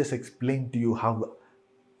 Let me just explain to you how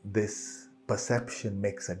this perception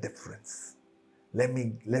makes a difference. Let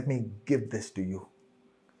me give this to you.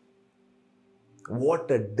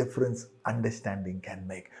 What a difference understanding can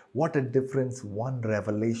make. What a difference one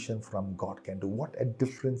revelation from God can do. What a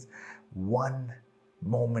difference one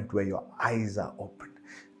moment where your eyes are opened.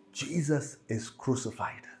 Jesus is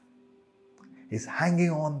crucified. He's hanging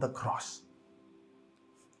on the cross.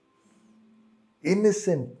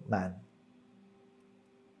 Innocent man.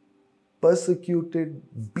 Persecuted,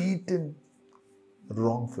 beaten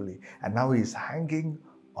wrongfully. And now he's hanging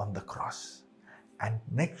on the cross. And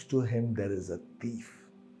next to him there is a thief.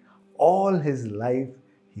 All his life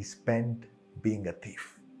he spent being a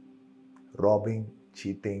thief. Robbing,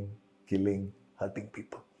 cheating, killing, hurting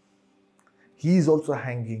people. He is also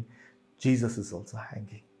hanging. Jesus is also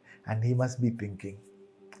hanging. And he must be thinking,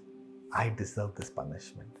 I deserve this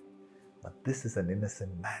punishment. But this is an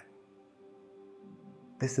innocent man.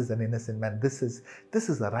 This is an innocent man. This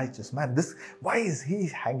is a righteous man. Why is he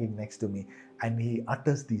hanging next to me? And he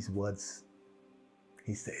utters these words.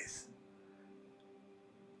 He says,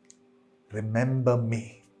 remember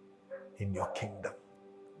me in your kingdom.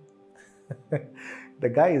 The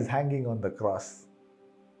guy is hanging on the cross.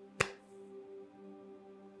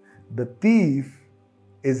 The thief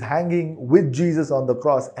is hanging with Jesus on the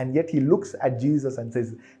cross, and yet he looks at Jesus and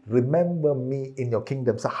says, remember me in your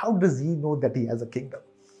kingdom. So how does he know that he has a kingdom?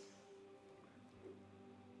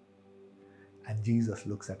 And Jesus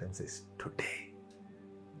looks at him and says, today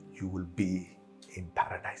you will be in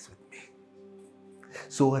paradise with me.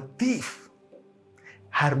 So a thief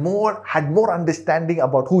had more understanding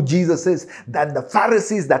about who Jesus is than the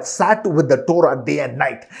Pharisees that sat with the Torah day and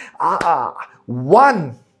night.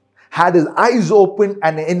 One had his eyes open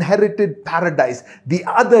and inherited paradise. The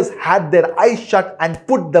others had their eyes shut and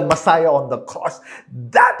put the Messiah on the cross.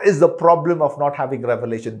 That is the problem of not having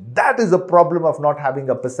revelation. That is the problem of not having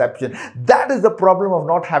a perception. That is the problem of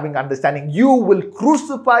not having understanding. You will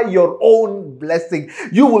crucify your own blessing.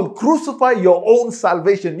 You will crucify your own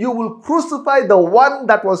salvation. You will crucify the one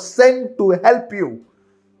that was sent to help you.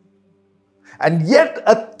 And yet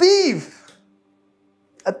a thief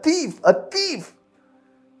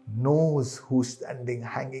knows who's standing,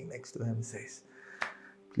 hanging next to him, says,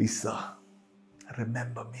 please, sir,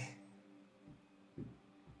 remember me.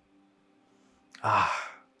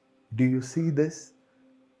 Do you see this?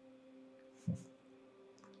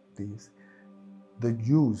 Do you see? The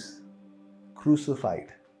Jews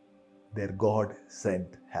crucified their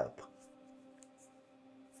God-sent help.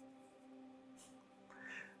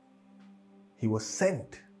 He was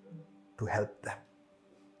sent to help them.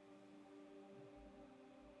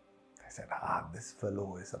 I said, this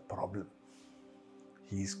fellow is a problem.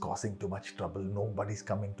 He's causing too much trouble. Nobody's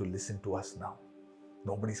coming to listen to us now.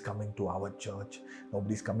 Nobody's coming to our church.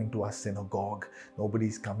 Nobody's coming to our synagogue.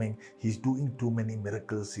 Nobody's coming. He's doing too many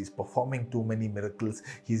miracles. He's performing too many miracles.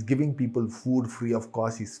 He's giving people food free of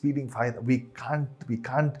cost. He's feeding fire. We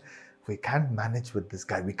can't manage with this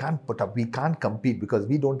guy. We can't put up. We can't compete because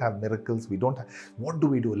we don't have miracles. What do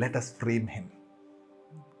we do? Let us frame him.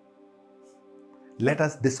 Let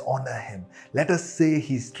us dishonor him. Let us say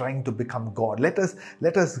he's trying to become God. Let us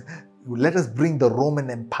bring the Roman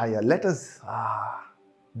Empire. Let us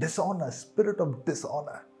dishonor, spirit of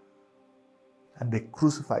dishonor. And they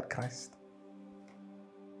crucified Christ.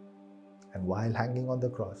 And while hanging on the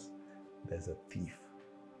cross, there's a thief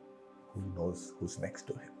who knows who's next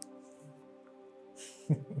to him.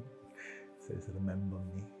 Says, remember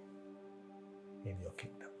me in your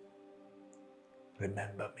kingdom.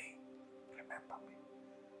 Remember me. Remember me.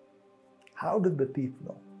 How did the thief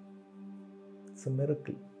know? It's a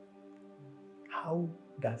miracle. How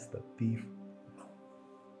does the thief know?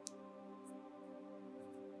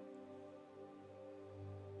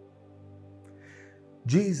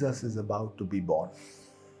 Jesus is about to be born.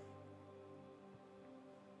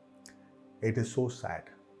 It is so sad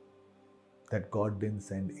that God didn't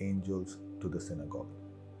send angels to the synagogue.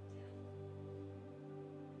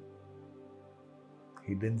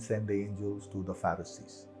 He didn't send angels to the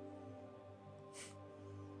Pharisees.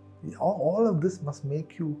 All of this must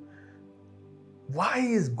make you, why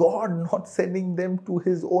is God not sending them to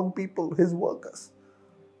his own people, his workers?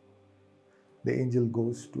 The angel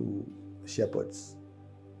goes to shepherds.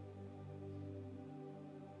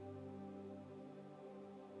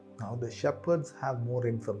 Now the shepherds have more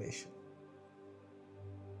information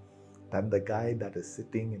than the guy that is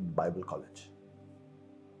sitting in Bible college.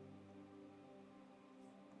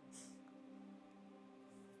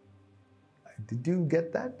 Did you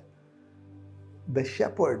get that? The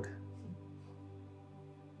shepherd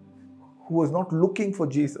who was not looking for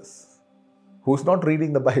Jesus, who was not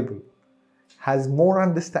reading the Bible, has more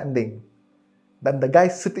understanding than the guy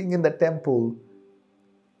sitting in the temple.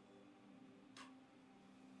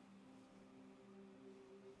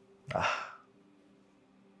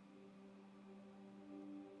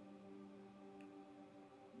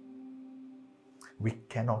 We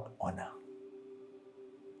cannot honor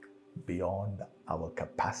beyond our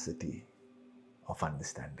capacity of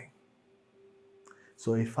understanding.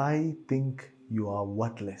 So if I think you are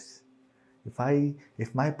worthless,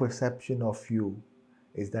 if my perception of you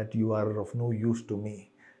is that you are of no use to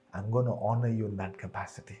me, I'm going to honor you in that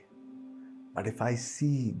capacity. But if I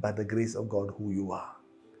see by the grace of God who you are,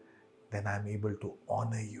 then I'm able to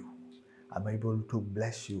honor you. I'm able to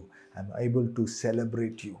bless you. I'm able to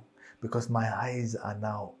celebrate you because my eyes are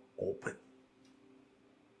now open.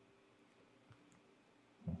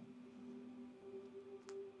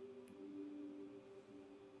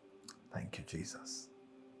 Thank you, Jesus.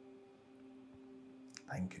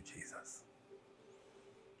 Thank you, Jesus.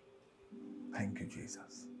 Thank you,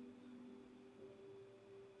 Jesus.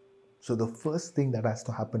 So the first thing that has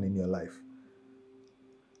to happen in your life,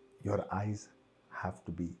 your eyes have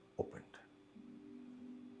to be opened.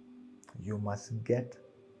 You must get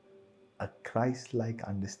a Christ-like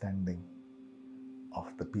understanding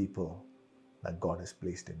of the people that God has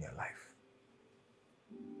placed in your life.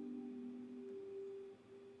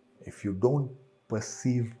 If you don't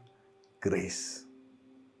perceive grace,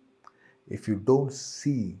 if you don't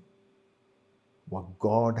see what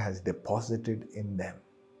God has deposited in them,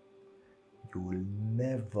 you will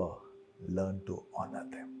never learn to honor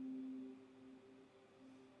them.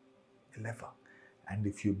 Never. And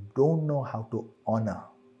if you don't know how to honor,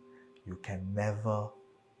 you can never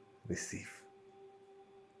receive.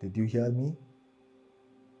 Did you hear me?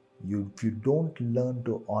 If you don't learn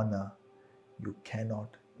to honor, you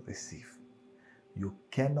cannot receive. You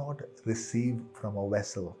cannot receive from a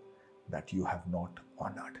vessel that you have not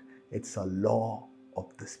honored. It's a law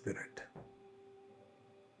of the Spirit.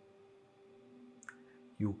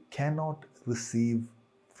 You cannot receive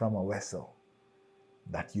from a vessel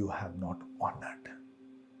that you have not honored,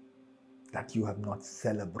 that you have not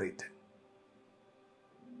celebrated.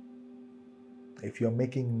 If you're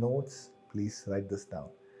making notes, please write this down.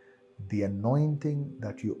 The anointing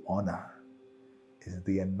that you honor is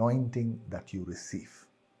the anointing that you receive.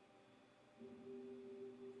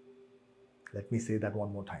 Let me say that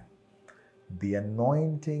one more time. The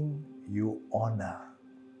anointing you honor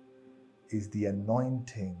is the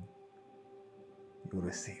anointing you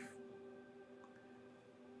receive.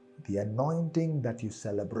 The anointing that you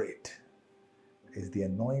celebrate is the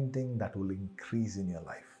anointing that will increase in your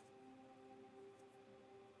life.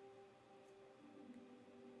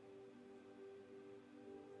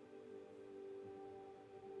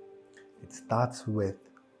 It starts with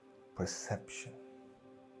perception.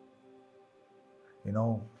 You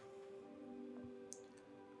know,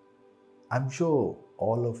 I'm sure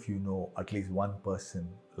all of you know at least one person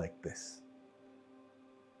like this.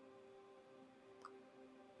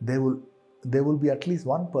 There will be at least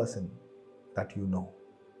one person that you know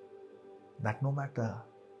that no matter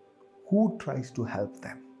who tries to help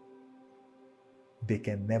them, they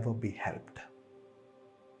can never be helped.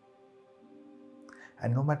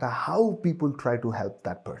 And no matter how people try to help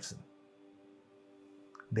that person,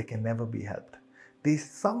 they can never be helped. They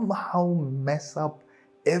somehow mess up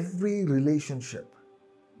every relationship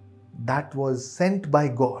that was sent by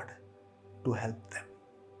God to help them.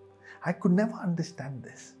 I could never understand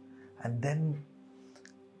this. And then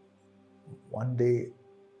one day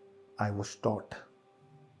I was taught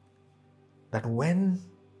that when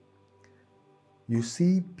you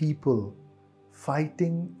see people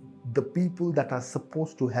fighting the people that are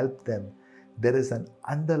supposed to help them, there is an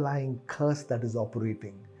underlying curse that is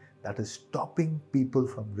operating, that is stopping people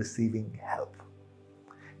from receiving help.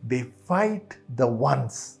 They fight the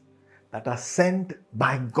ones that are sent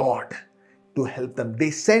by God to help them.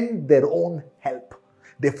 They send their own help.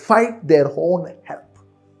 They fight their own help.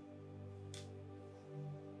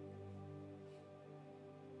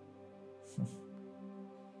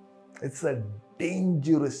 It's a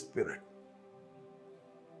dangerous spirit.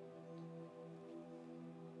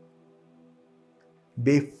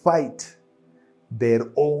 They fight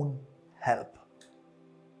their own help.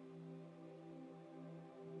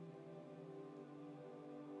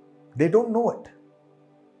 They don't know it,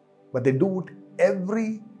 but they do it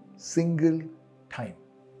every single time.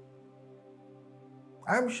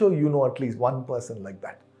 I'm sure you know at least one person like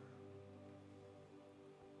that.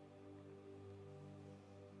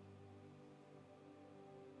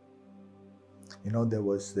 You know, there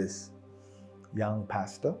was this young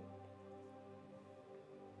pastor.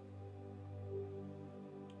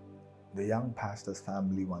 The young pastor's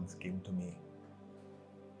family once came to me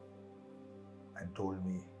and told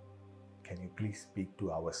me, "Can you please speak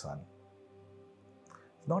to our son?"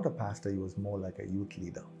 He's not a pastor, he was more like a youth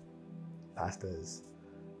leader. Pastor is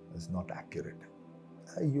not accurate.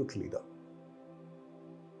 A youth leader.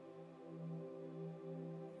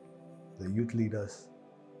 The youth leader's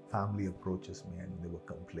family approaches me and they were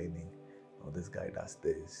complaining, "Oh, this guy does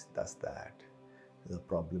this, does that. There's a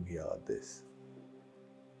problem here, this."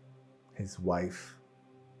 His wife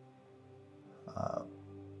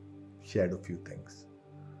shared a few things.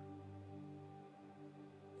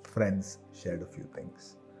 Friends shared a few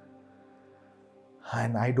things.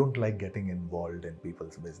 And I don't like getting involved in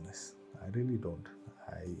people's business. I really don't.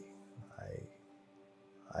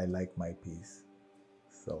 I like my peace.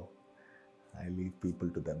 So I leave people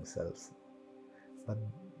to themselves. But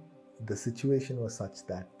the situation was such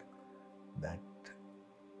that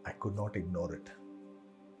I could not ignore it.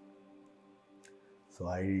 So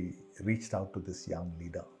I reached out to this young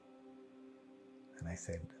leader and I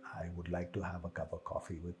said, "I would like to have a cup of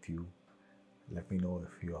coffee with you. Let me know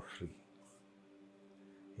if you are free."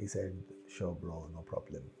 He said, "Sure, bro, no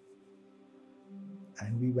problem."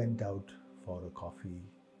 And we went out for a coffee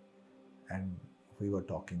and we were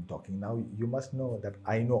talking. Now, you must know that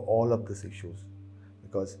I know all of these issues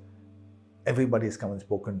because everybody has come and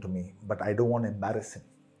spoken to me, but I don't want to embarrass him.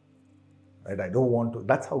 Right? I don't want to.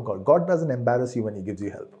 That's how God doesn't embarrass you when He gives you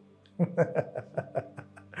help.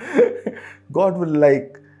 God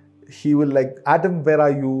He will like, "Adam, where are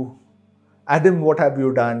you? Adam, what have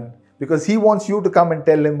you done?" Because He wants you to come and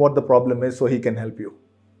tell Him what the problem is so He can help you.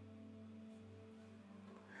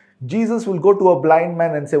 Jesus will go to a blind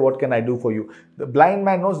man and say, "What can I do for you?" The blind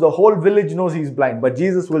man knows, the whole village knows he's blind, but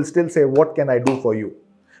Jesus will still say, "What can I do for you?"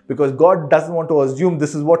 Because God doesn't want to assume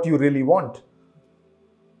this is what you really want.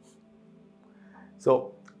 So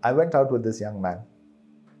I went out with this young man,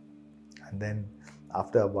 and then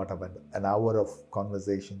after about an hour of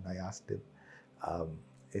conversation, I asked him,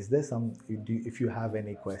 "Is there if you have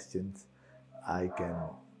any questions, I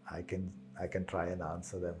can try and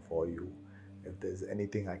answer them for you. If there's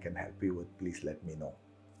anything I can help you with, please let me know."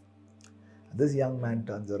 And this young man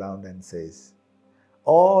turns around and says,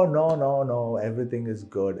 "Oh, no, everything is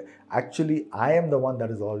good. Actually, I am the one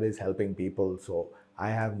that is always helping people, so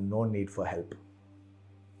I have no need for help."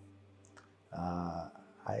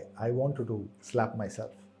 I wanted to slap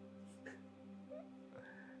myself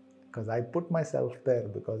because I put myself there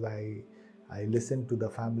because I listened to the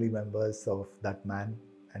family members of that man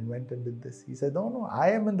and went and did this. He said, no,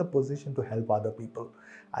 I am in the position to help other people.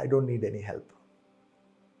 I don't need any help."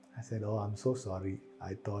 I said, "Oh, I'm so sorry.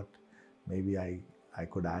 I thought maybe I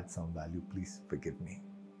could add some value. Please forgive me."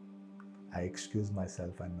 I excused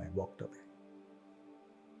myself and I walked away.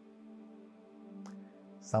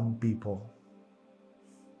 Some people,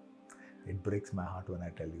 it breaks my heart when I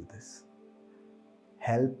tell you this.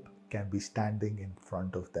 Help can be standing in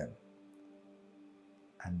front of them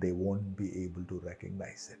and they won't be able to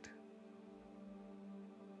recognize it.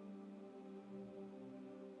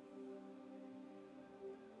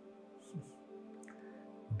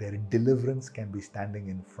 Their deliverance can be standing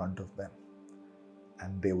in front of them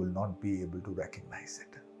and they will not be able to recognize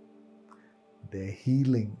it. Their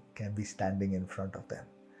healing can be standing in front of them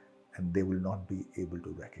and they will not be able to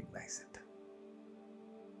recognize it.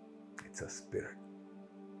 It's a spirit.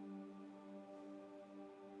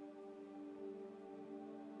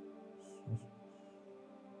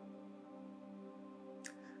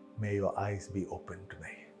 May your eyes be open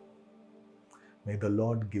today. May the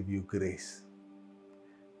Lord give you grace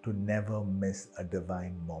to never miss a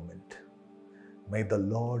divine moment. May the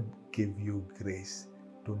Lord give you grace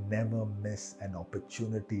to never miss an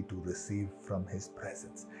opportunity to receive from His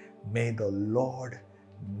presence. May the Lord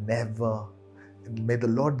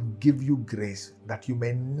give you grace that you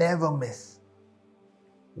may never miss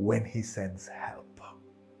when He sends help.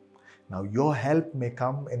 Now, your help may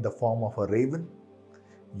come in the form of a raven.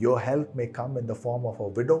 Your help may come in the form of a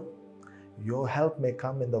widow. Your help may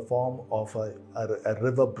come in the form of a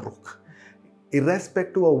river brook.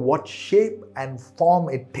 Irrespective of what shape and form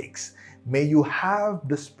it takes, may you have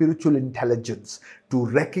the spiritual intelligence to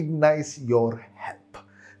recognize your help,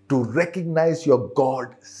 to recognize your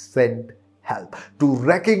God-sent help, to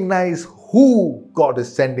recognize who God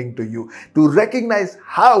is sending to you, to recognize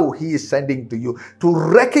how He is sending to you, to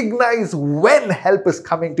recognize when help is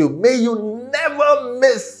coming to you. May you never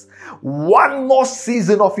miss one more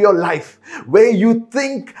season of your life where you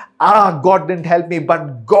think, God didn't help me,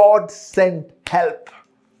 but God sent help.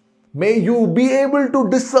 May you be able to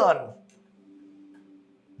discern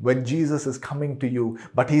when Jesus is coming to you,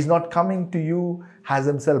 but He's not coming to you as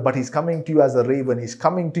Himself, but He's coming to you as a raven. He's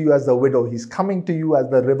coming to you as a widow. He's coming to you as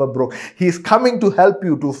the river brook. He's coming to help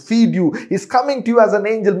you, to feed you. He's coming to you as an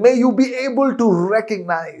angel. May you be able to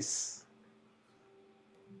recognize.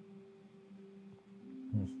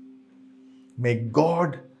 May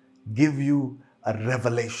God give you a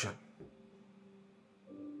revelation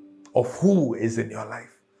of who is in your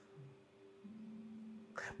life.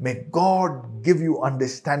 May God give you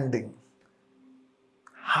understanding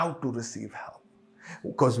how to receive help.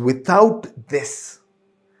 Because without this,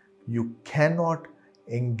 you cannot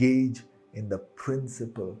engage in the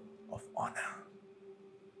principle of honor.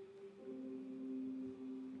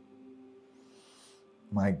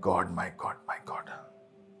 My God, my God, my God.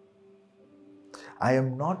 I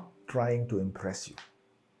am not trying to impress you.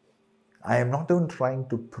 I am not even trying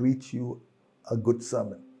to preach you a good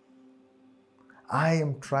sermon. I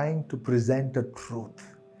am trying to present a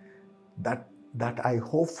truth that I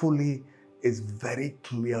hopefully is very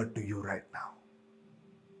clear to you right now.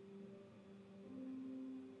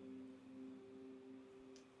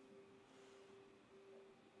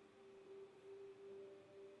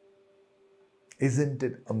 Isn't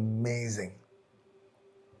it amazing?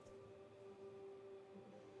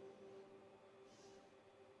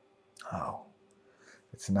 Oh,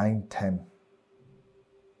 it's 9:10.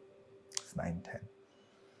 It's 9:10.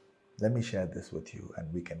 Let me share this with you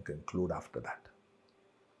and we can conclude after that.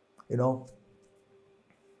 You know,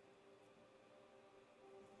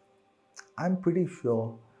 I'm pretty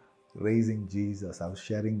sure raising Jesus, I was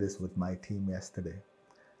sharing this with my team yesterday.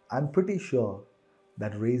 I'm pretty sure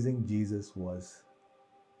that raising Jesus was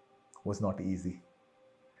not easy.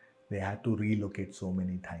 They had to relocate so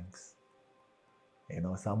many times. You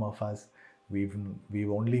know, some of us, we've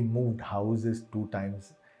only moved houses 2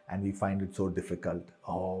 times and we find it so difficult.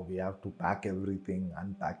 Oh, we have to pack everything,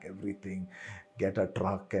 unpack everything, get a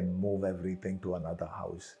truck and move everything to another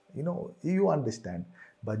house. You know, you understand.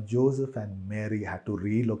 But Joseph and Mary had to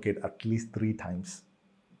relocate at least 3 times.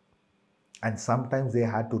 And sometimes they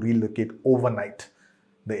had to relocate overnight.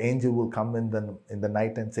 The angel will come in the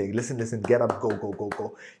night and say, listen, get up,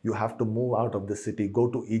 go. You have to move out of the city, go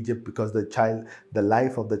to Egypt because the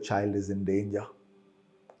life of the child is in danger.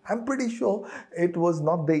 I'm pretty sure it was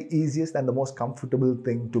not the easiest and the most comfortable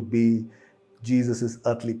thing to be Jesus'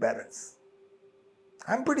 earthly parents.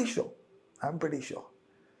 I'm pretty sure.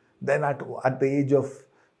 Then at the age of,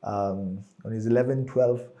 when he's 11,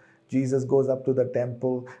 12, Jesus goes up to the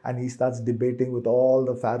temple and he starts debating with all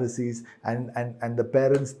the Pharisees, and the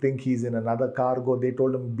parents think he's in another cargo. They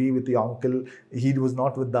told him, be with your uncle. He was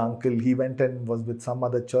not with the uncle. He went and was with some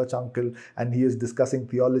other church uncle, and he is discussing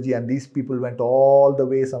theology, and these people went all the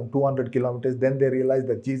way some 200 kilometers. Then they realized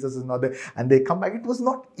that Jesus is not there, and they come back. It was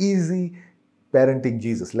not easy parenting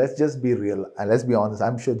Jesus. Let's just be real and let's be honest.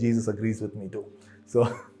 I'm sure Jesus agrees with me too. So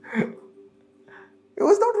it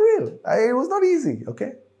was not real. It was not easy,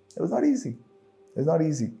 okay? It was not easy. It was not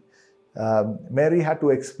easy. Mary had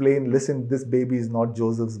to explain, listen, this baby is not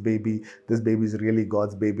Joseph's baby. This baby is really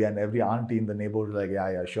God's baby. And every auntie in the neighborhood was like,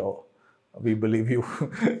 yeah, sure. We believe you.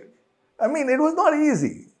 I mean, it was not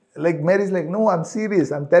easy. Like Mary's like, no, I'm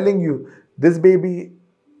serious. I'm telling you, this baby,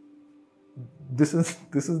 this is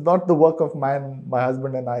not the work of my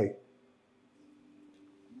husband and I.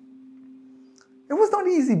 It was not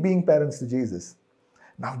easy being parents to Jesus.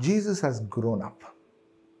 Now Jesus has grown up,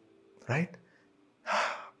 right?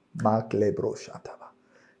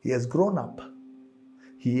 He has grown up.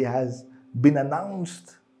 He has been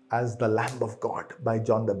announced as the Lamb of God by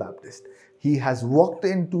John the Baptist. He has walked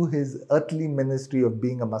into his earthly ministry of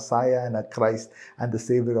being a Messiah and a Christ and the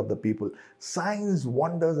Savior of the people. Signs,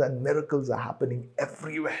 wonders, and miracles are happening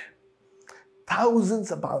everywhere.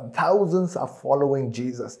 Thousands upon thousands are following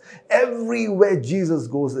Jesus. Everywhere Jesus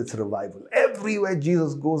goes, it's revival. Everywhere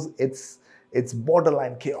Jesus goes, it's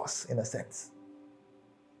borderline chaos in a sense.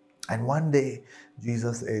 And one day,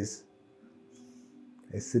 Jesus is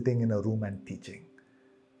sitting in a room and teaching.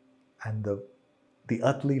 And the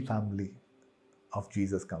earthly family of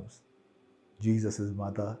Jesus comes. Jesus'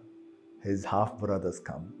 mother, his half-brothers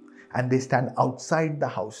come. And they stand outside the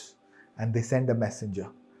house and they send a messenger.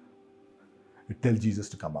 It tells Jesus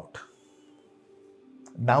to come out.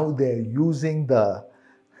 Now they're using the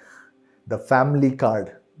family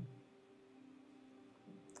card.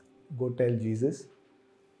 Go tell Jesus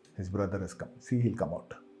his brother has come. See, he'll come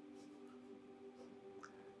out.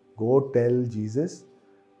 Go tell Jesus,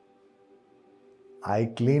 I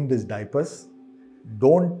cleaned his diapers.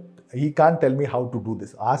 He can't tell me how to do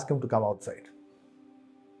this. Ask him to come outside.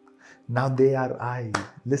 Now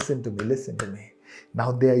listen to me.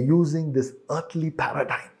 Now they are using this earthly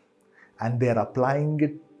paradigm and they are applying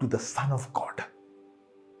it to the Son of God.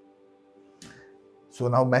 So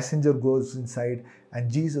now messenger goes inside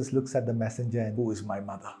and Jesus looks at the messenger and, who is my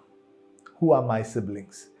mother? Who are my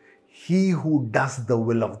siblings? He who does the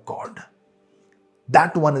will of God.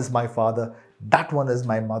 That one is my father. That one is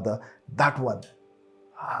my mother. That one.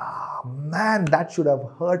 Man, that should have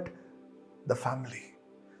hurt the family.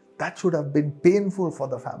 That should have been painful for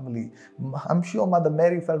the family. I'm sure Mother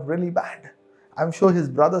Mary felt really bad. I'm sure his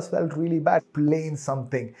brothers felt really bad. Plain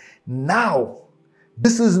something. Now,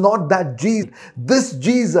 this is not that Jesus. This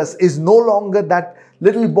Jesus is no longer that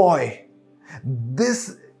little boy.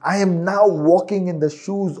 I am now walking in the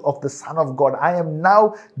shoes of the Son of God. I am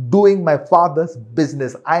now doing my Father's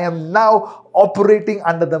business. I am now operating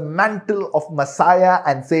under the mantle of Messiah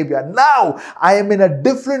and Savior. Now, I am in a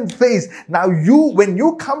different phase. Now, when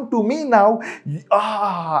you come to me now,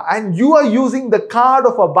 and you are using the card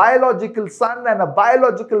of a biological son and a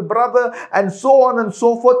biological brother and so on and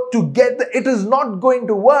so forth together, it is not going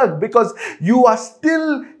to work because you are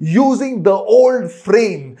still using the old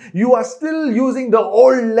frame. You are still using the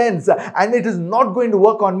old lens and it is not going to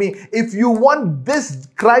work on me. If you want this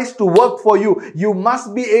Christ to work for you, you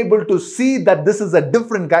must be able to see that this is a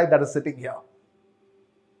different guy that is sitting here.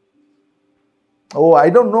 Oh, I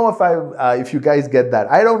don't know if you guys get that.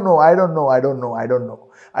 I don't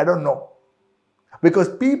know.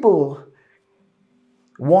 Because people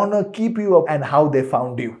want to keep you up and how they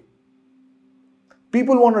found you.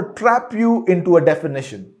 People want to trap you into a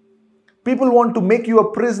definition. People want to make you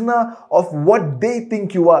a prisoner of what they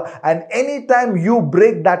think you are. And anytime you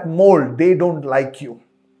break that mold, they don't like you.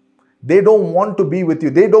 They don't want to be with you.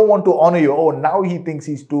 They don't want to honor you. Oh, now he thinks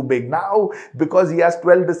he's too big. Now, because he has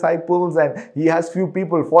 12 disciples and he has few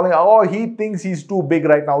people following, oh, he thinks he's too big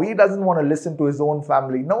right now. He doesn't want to listen to his own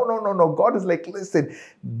family. No. God is like, listen,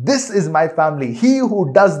 this is my family. He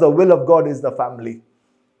who does the will of God is the family.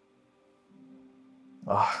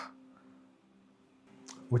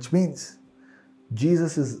 Which means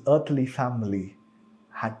Jesus' earthly family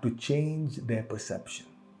had to change their perception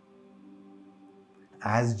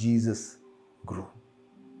as Jesus grew.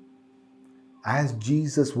 As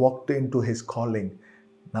Jesus walked into his calling,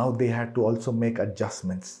 now they had to also make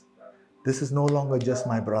adjustments. This is no longer just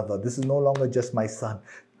my brother. This is no longer just my son.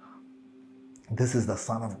 This is the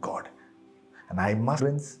Son of God. And I must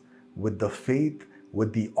with the faith,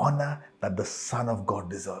 with the honor that the Son of God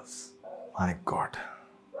deserves. My God.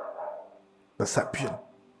 Perception.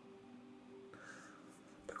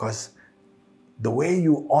 Because the way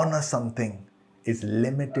you honor something is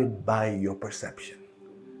limited by your perception.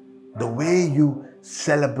 The way you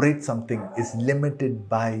celebrate something is limited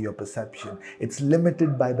by your perception. It's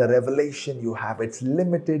limited by the revelation you have. It's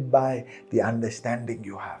limited by the understanding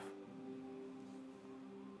you have.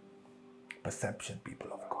 Perception, people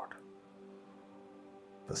of God.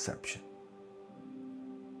 Perception.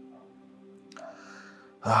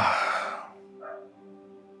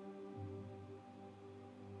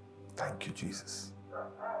 Thank you, Jesus.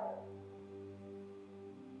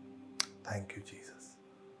 Thank you, Jesus.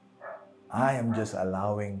 I am just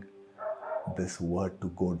allowing this word to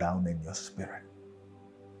go down in your spirit.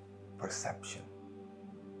 Perception.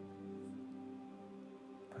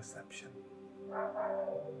 Perception.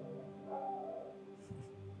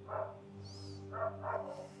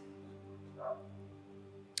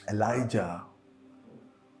 Elijah,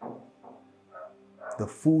 the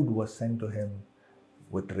food was sent to him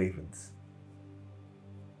with ravens.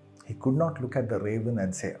 He could not look at the raven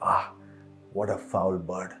and say, what a foul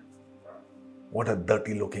bird. What a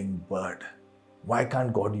dirty looking bird. Why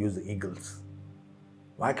can't God use eagles?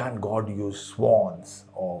 Why can't God use swans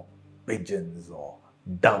or pigeons or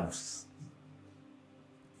doves?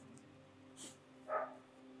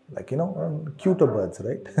 Like, cuter birds,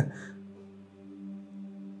 right?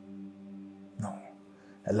 No.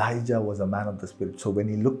 Elijah was a man of the Spirit. So when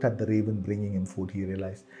he looked at the raven bringing him food, he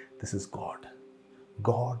realized this is God.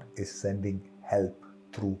 God is sending help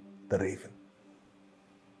through the raven.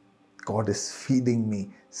 God is feeding me,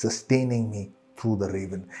 sustaining me through the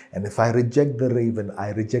raven. And if I reject the raven, I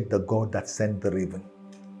reject the God that sent the raven.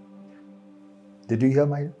 Did you hear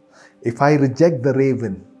my? If I reject the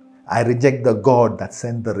raven, I reject the God that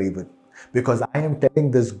sent the raven. Because I am telling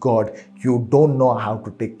this God, you don't know how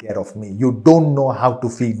to take care of me. You don't know how to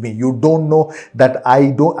feed me. You don't know that I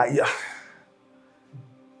don't.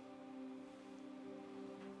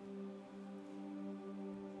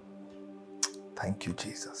 Thank you,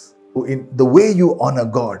 Jesus. In the way you honor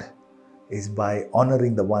God is by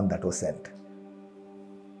honoring the one that was sent.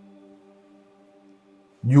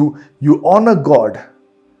 You honor God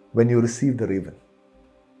when you receive the raven.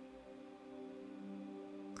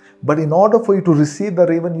 But in order for you to receive the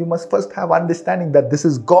raven, you must first have understanding that this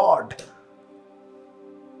is God.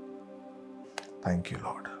 Thank you,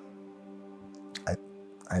 Lord.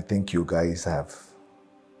 I think you guys have.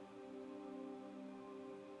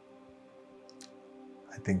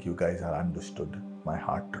 I think you guys have understood my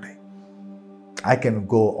heart today. I can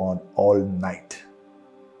go on all night.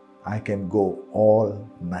 I can go all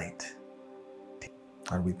night.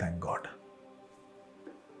 And we thank God.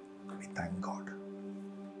 We thank God.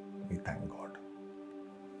 We thank God.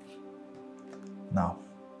 Now,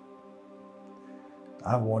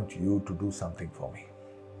 I want you to do something for me.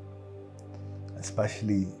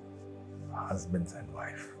 Especially husbands and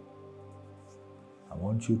wife. I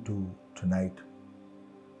want you to, tonight,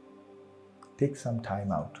 take some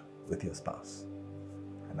time out with your spouse.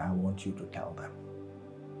 And I want you to tell them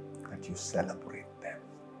that you celebrate them.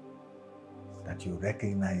 That you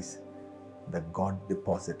recognize the God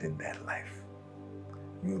deposit in their life.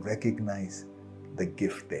 You recognize the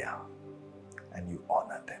gift they are. And you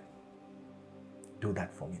honor them. Do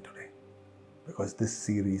that for me today. Because this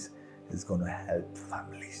series is going to help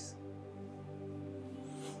families.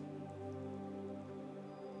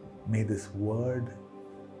 May this word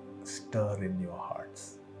stir in your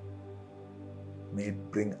hearts. May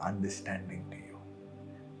it bring understanding to you.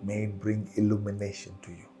 May it bring illumination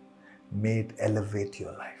to you. May it elevate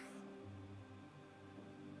your life.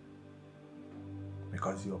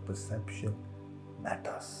 Because your perception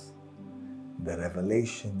matters. The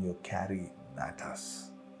revelation you carry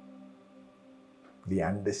matters. The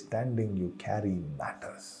understanding you carry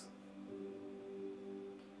matters.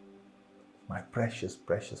 My precious,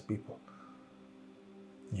 precious people,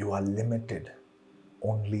 you are limited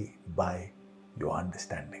only by your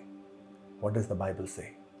understanding. What does the Bible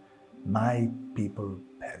say? My people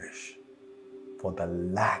perish for the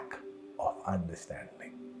lack of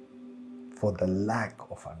understanding. For the lack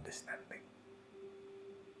of understanding.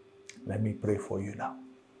 Let me pray for you now.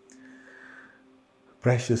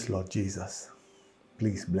 Precious Lord Jesus,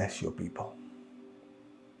 please bless your people.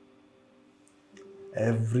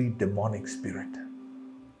 Every demonic spirit,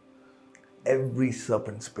 every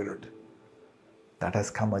serpent spirit that has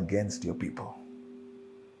come against your people,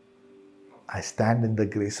 I stand in the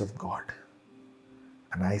grace of God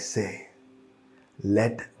and I say,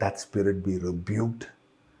 let that spirit be rebuked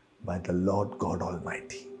by the Lord God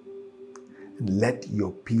Almighty. Let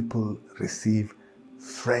your people receive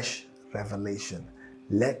fresh revelation.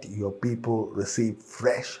 Let your people receive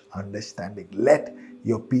fresh understanding. Let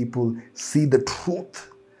your people see the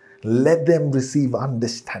truth. Let them receive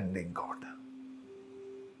understanding, God.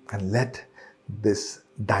 And let this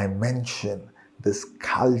dimension, this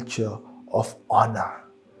culture of honor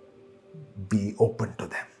be open to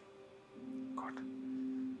them. God.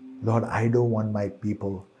 Lord, I don't want my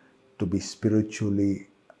people to be spiritually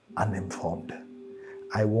uninformed.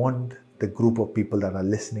 I want the group of people that are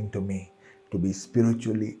listening to me to be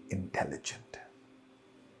spiritually intelligent.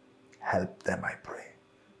 Help them, I pray.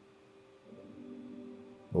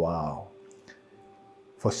 Wow.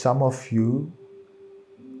 For some of you,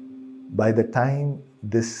 by the time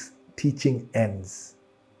this teaching ends,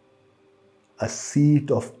 a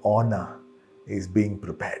seat of honor is being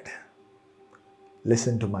prepared.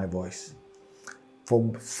 Listen to my voice.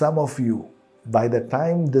 For some of you, by the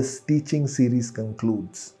time this teaching series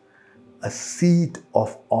concludes, a seat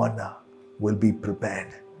of honor will be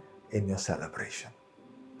prepared in your celebration.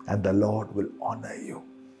 And the Lord will honor you.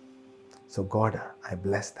 So God, I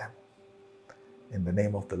bless them. In the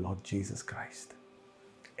name of the Lord Jesus Christ.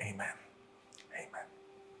 Amen. Amen.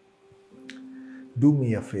 Do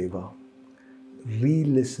me a favor.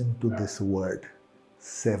 Re-listen to this word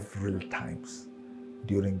several times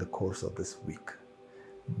during the course of this week.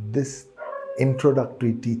 This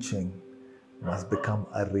introductory teaching must become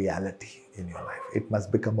a reality in your life. It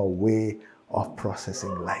must become a way of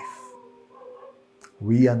processing life.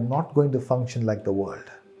 We are not going to function like the world.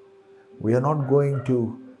 We are not going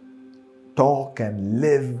to talk and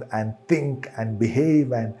live and think and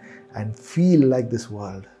behave and feel like this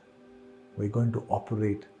world. We're going to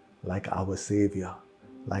operate like our Savior,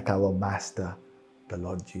 like our Master, the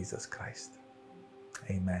Lord Jesus Christ.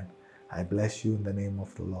 Amen. I bless you in the name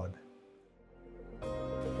of the Lord.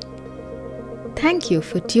 Thank you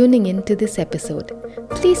for tuning in to this episode.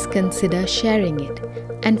 Please consider sharing it.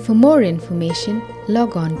 And for more information,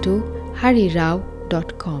 log on to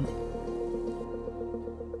harirao.com.